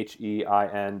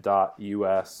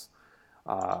BenHein.us.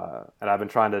 And I've been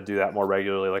trying to do that more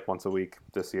regularly, like once a week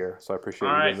this year. So I appreciate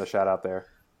you giving the shout out there.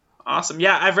 Awesome.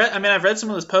 Yeah, I've read some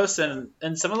of those posts, and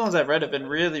some of the ones I've read have been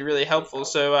really, really helpful.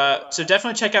 So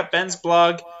definitely check out Ben's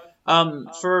blog.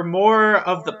 For more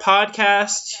of the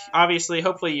podcast, obviously,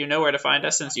 hopefully you know where to find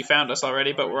us since you found us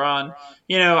already, but we're on,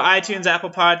 iTunes, Apple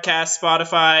Podcasts,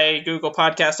 Spotify, Google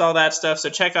Podcasts, all that stuff.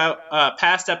 So check out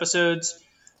past episodes.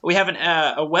 We have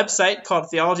a website called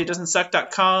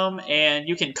theologydoesn'tsuck.com, and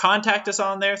you can contact us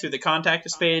on there through the Contact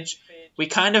Us page. We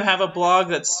kind of have a blog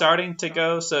that's starting to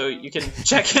go, so you can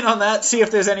check in on that, see if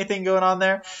there's anything going on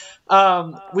there.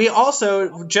 We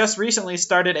also just recently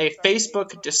started a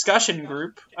Facebook discussion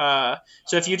group.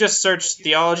 So if you just search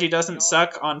Theology Doesn't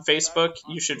Suck on Facebook,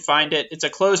 you should find it. It's a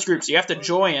closed group, so you have to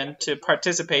join to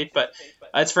participate, but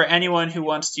it's for anyone who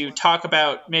wants to talk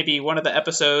about maybe one of the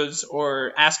episodes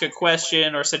or ask a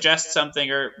question or suggest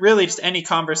something or really just any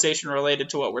conversation related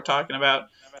to what we're talking about.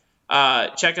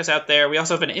 Check us out there. We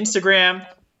also have an Instagram,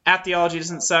 @Theology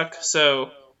Doesn't Suck.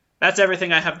 So that's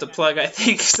everything I have to plug, I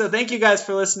think. So thank you guys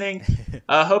for listening.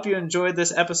 Hope you enjoyed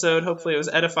this episode. Hopefully it was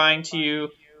edifying to you.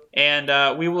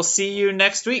 And we will see you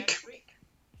next week.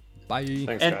 Bye.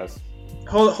 Thanks, guys.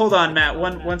 Hold on, Matt.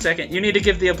 One second. You need to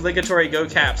give the obligatory Go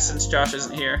Caps since Josh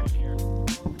isn't here.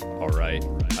 All right.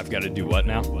 I've got to do what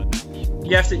now?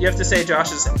 You have to say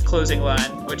Josh's closing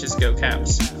line, which is Go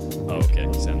Caps. Oh,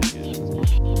 okay. Sounds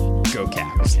good. Go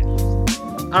Caps.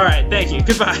 All right. Thank you.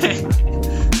 Goodbye.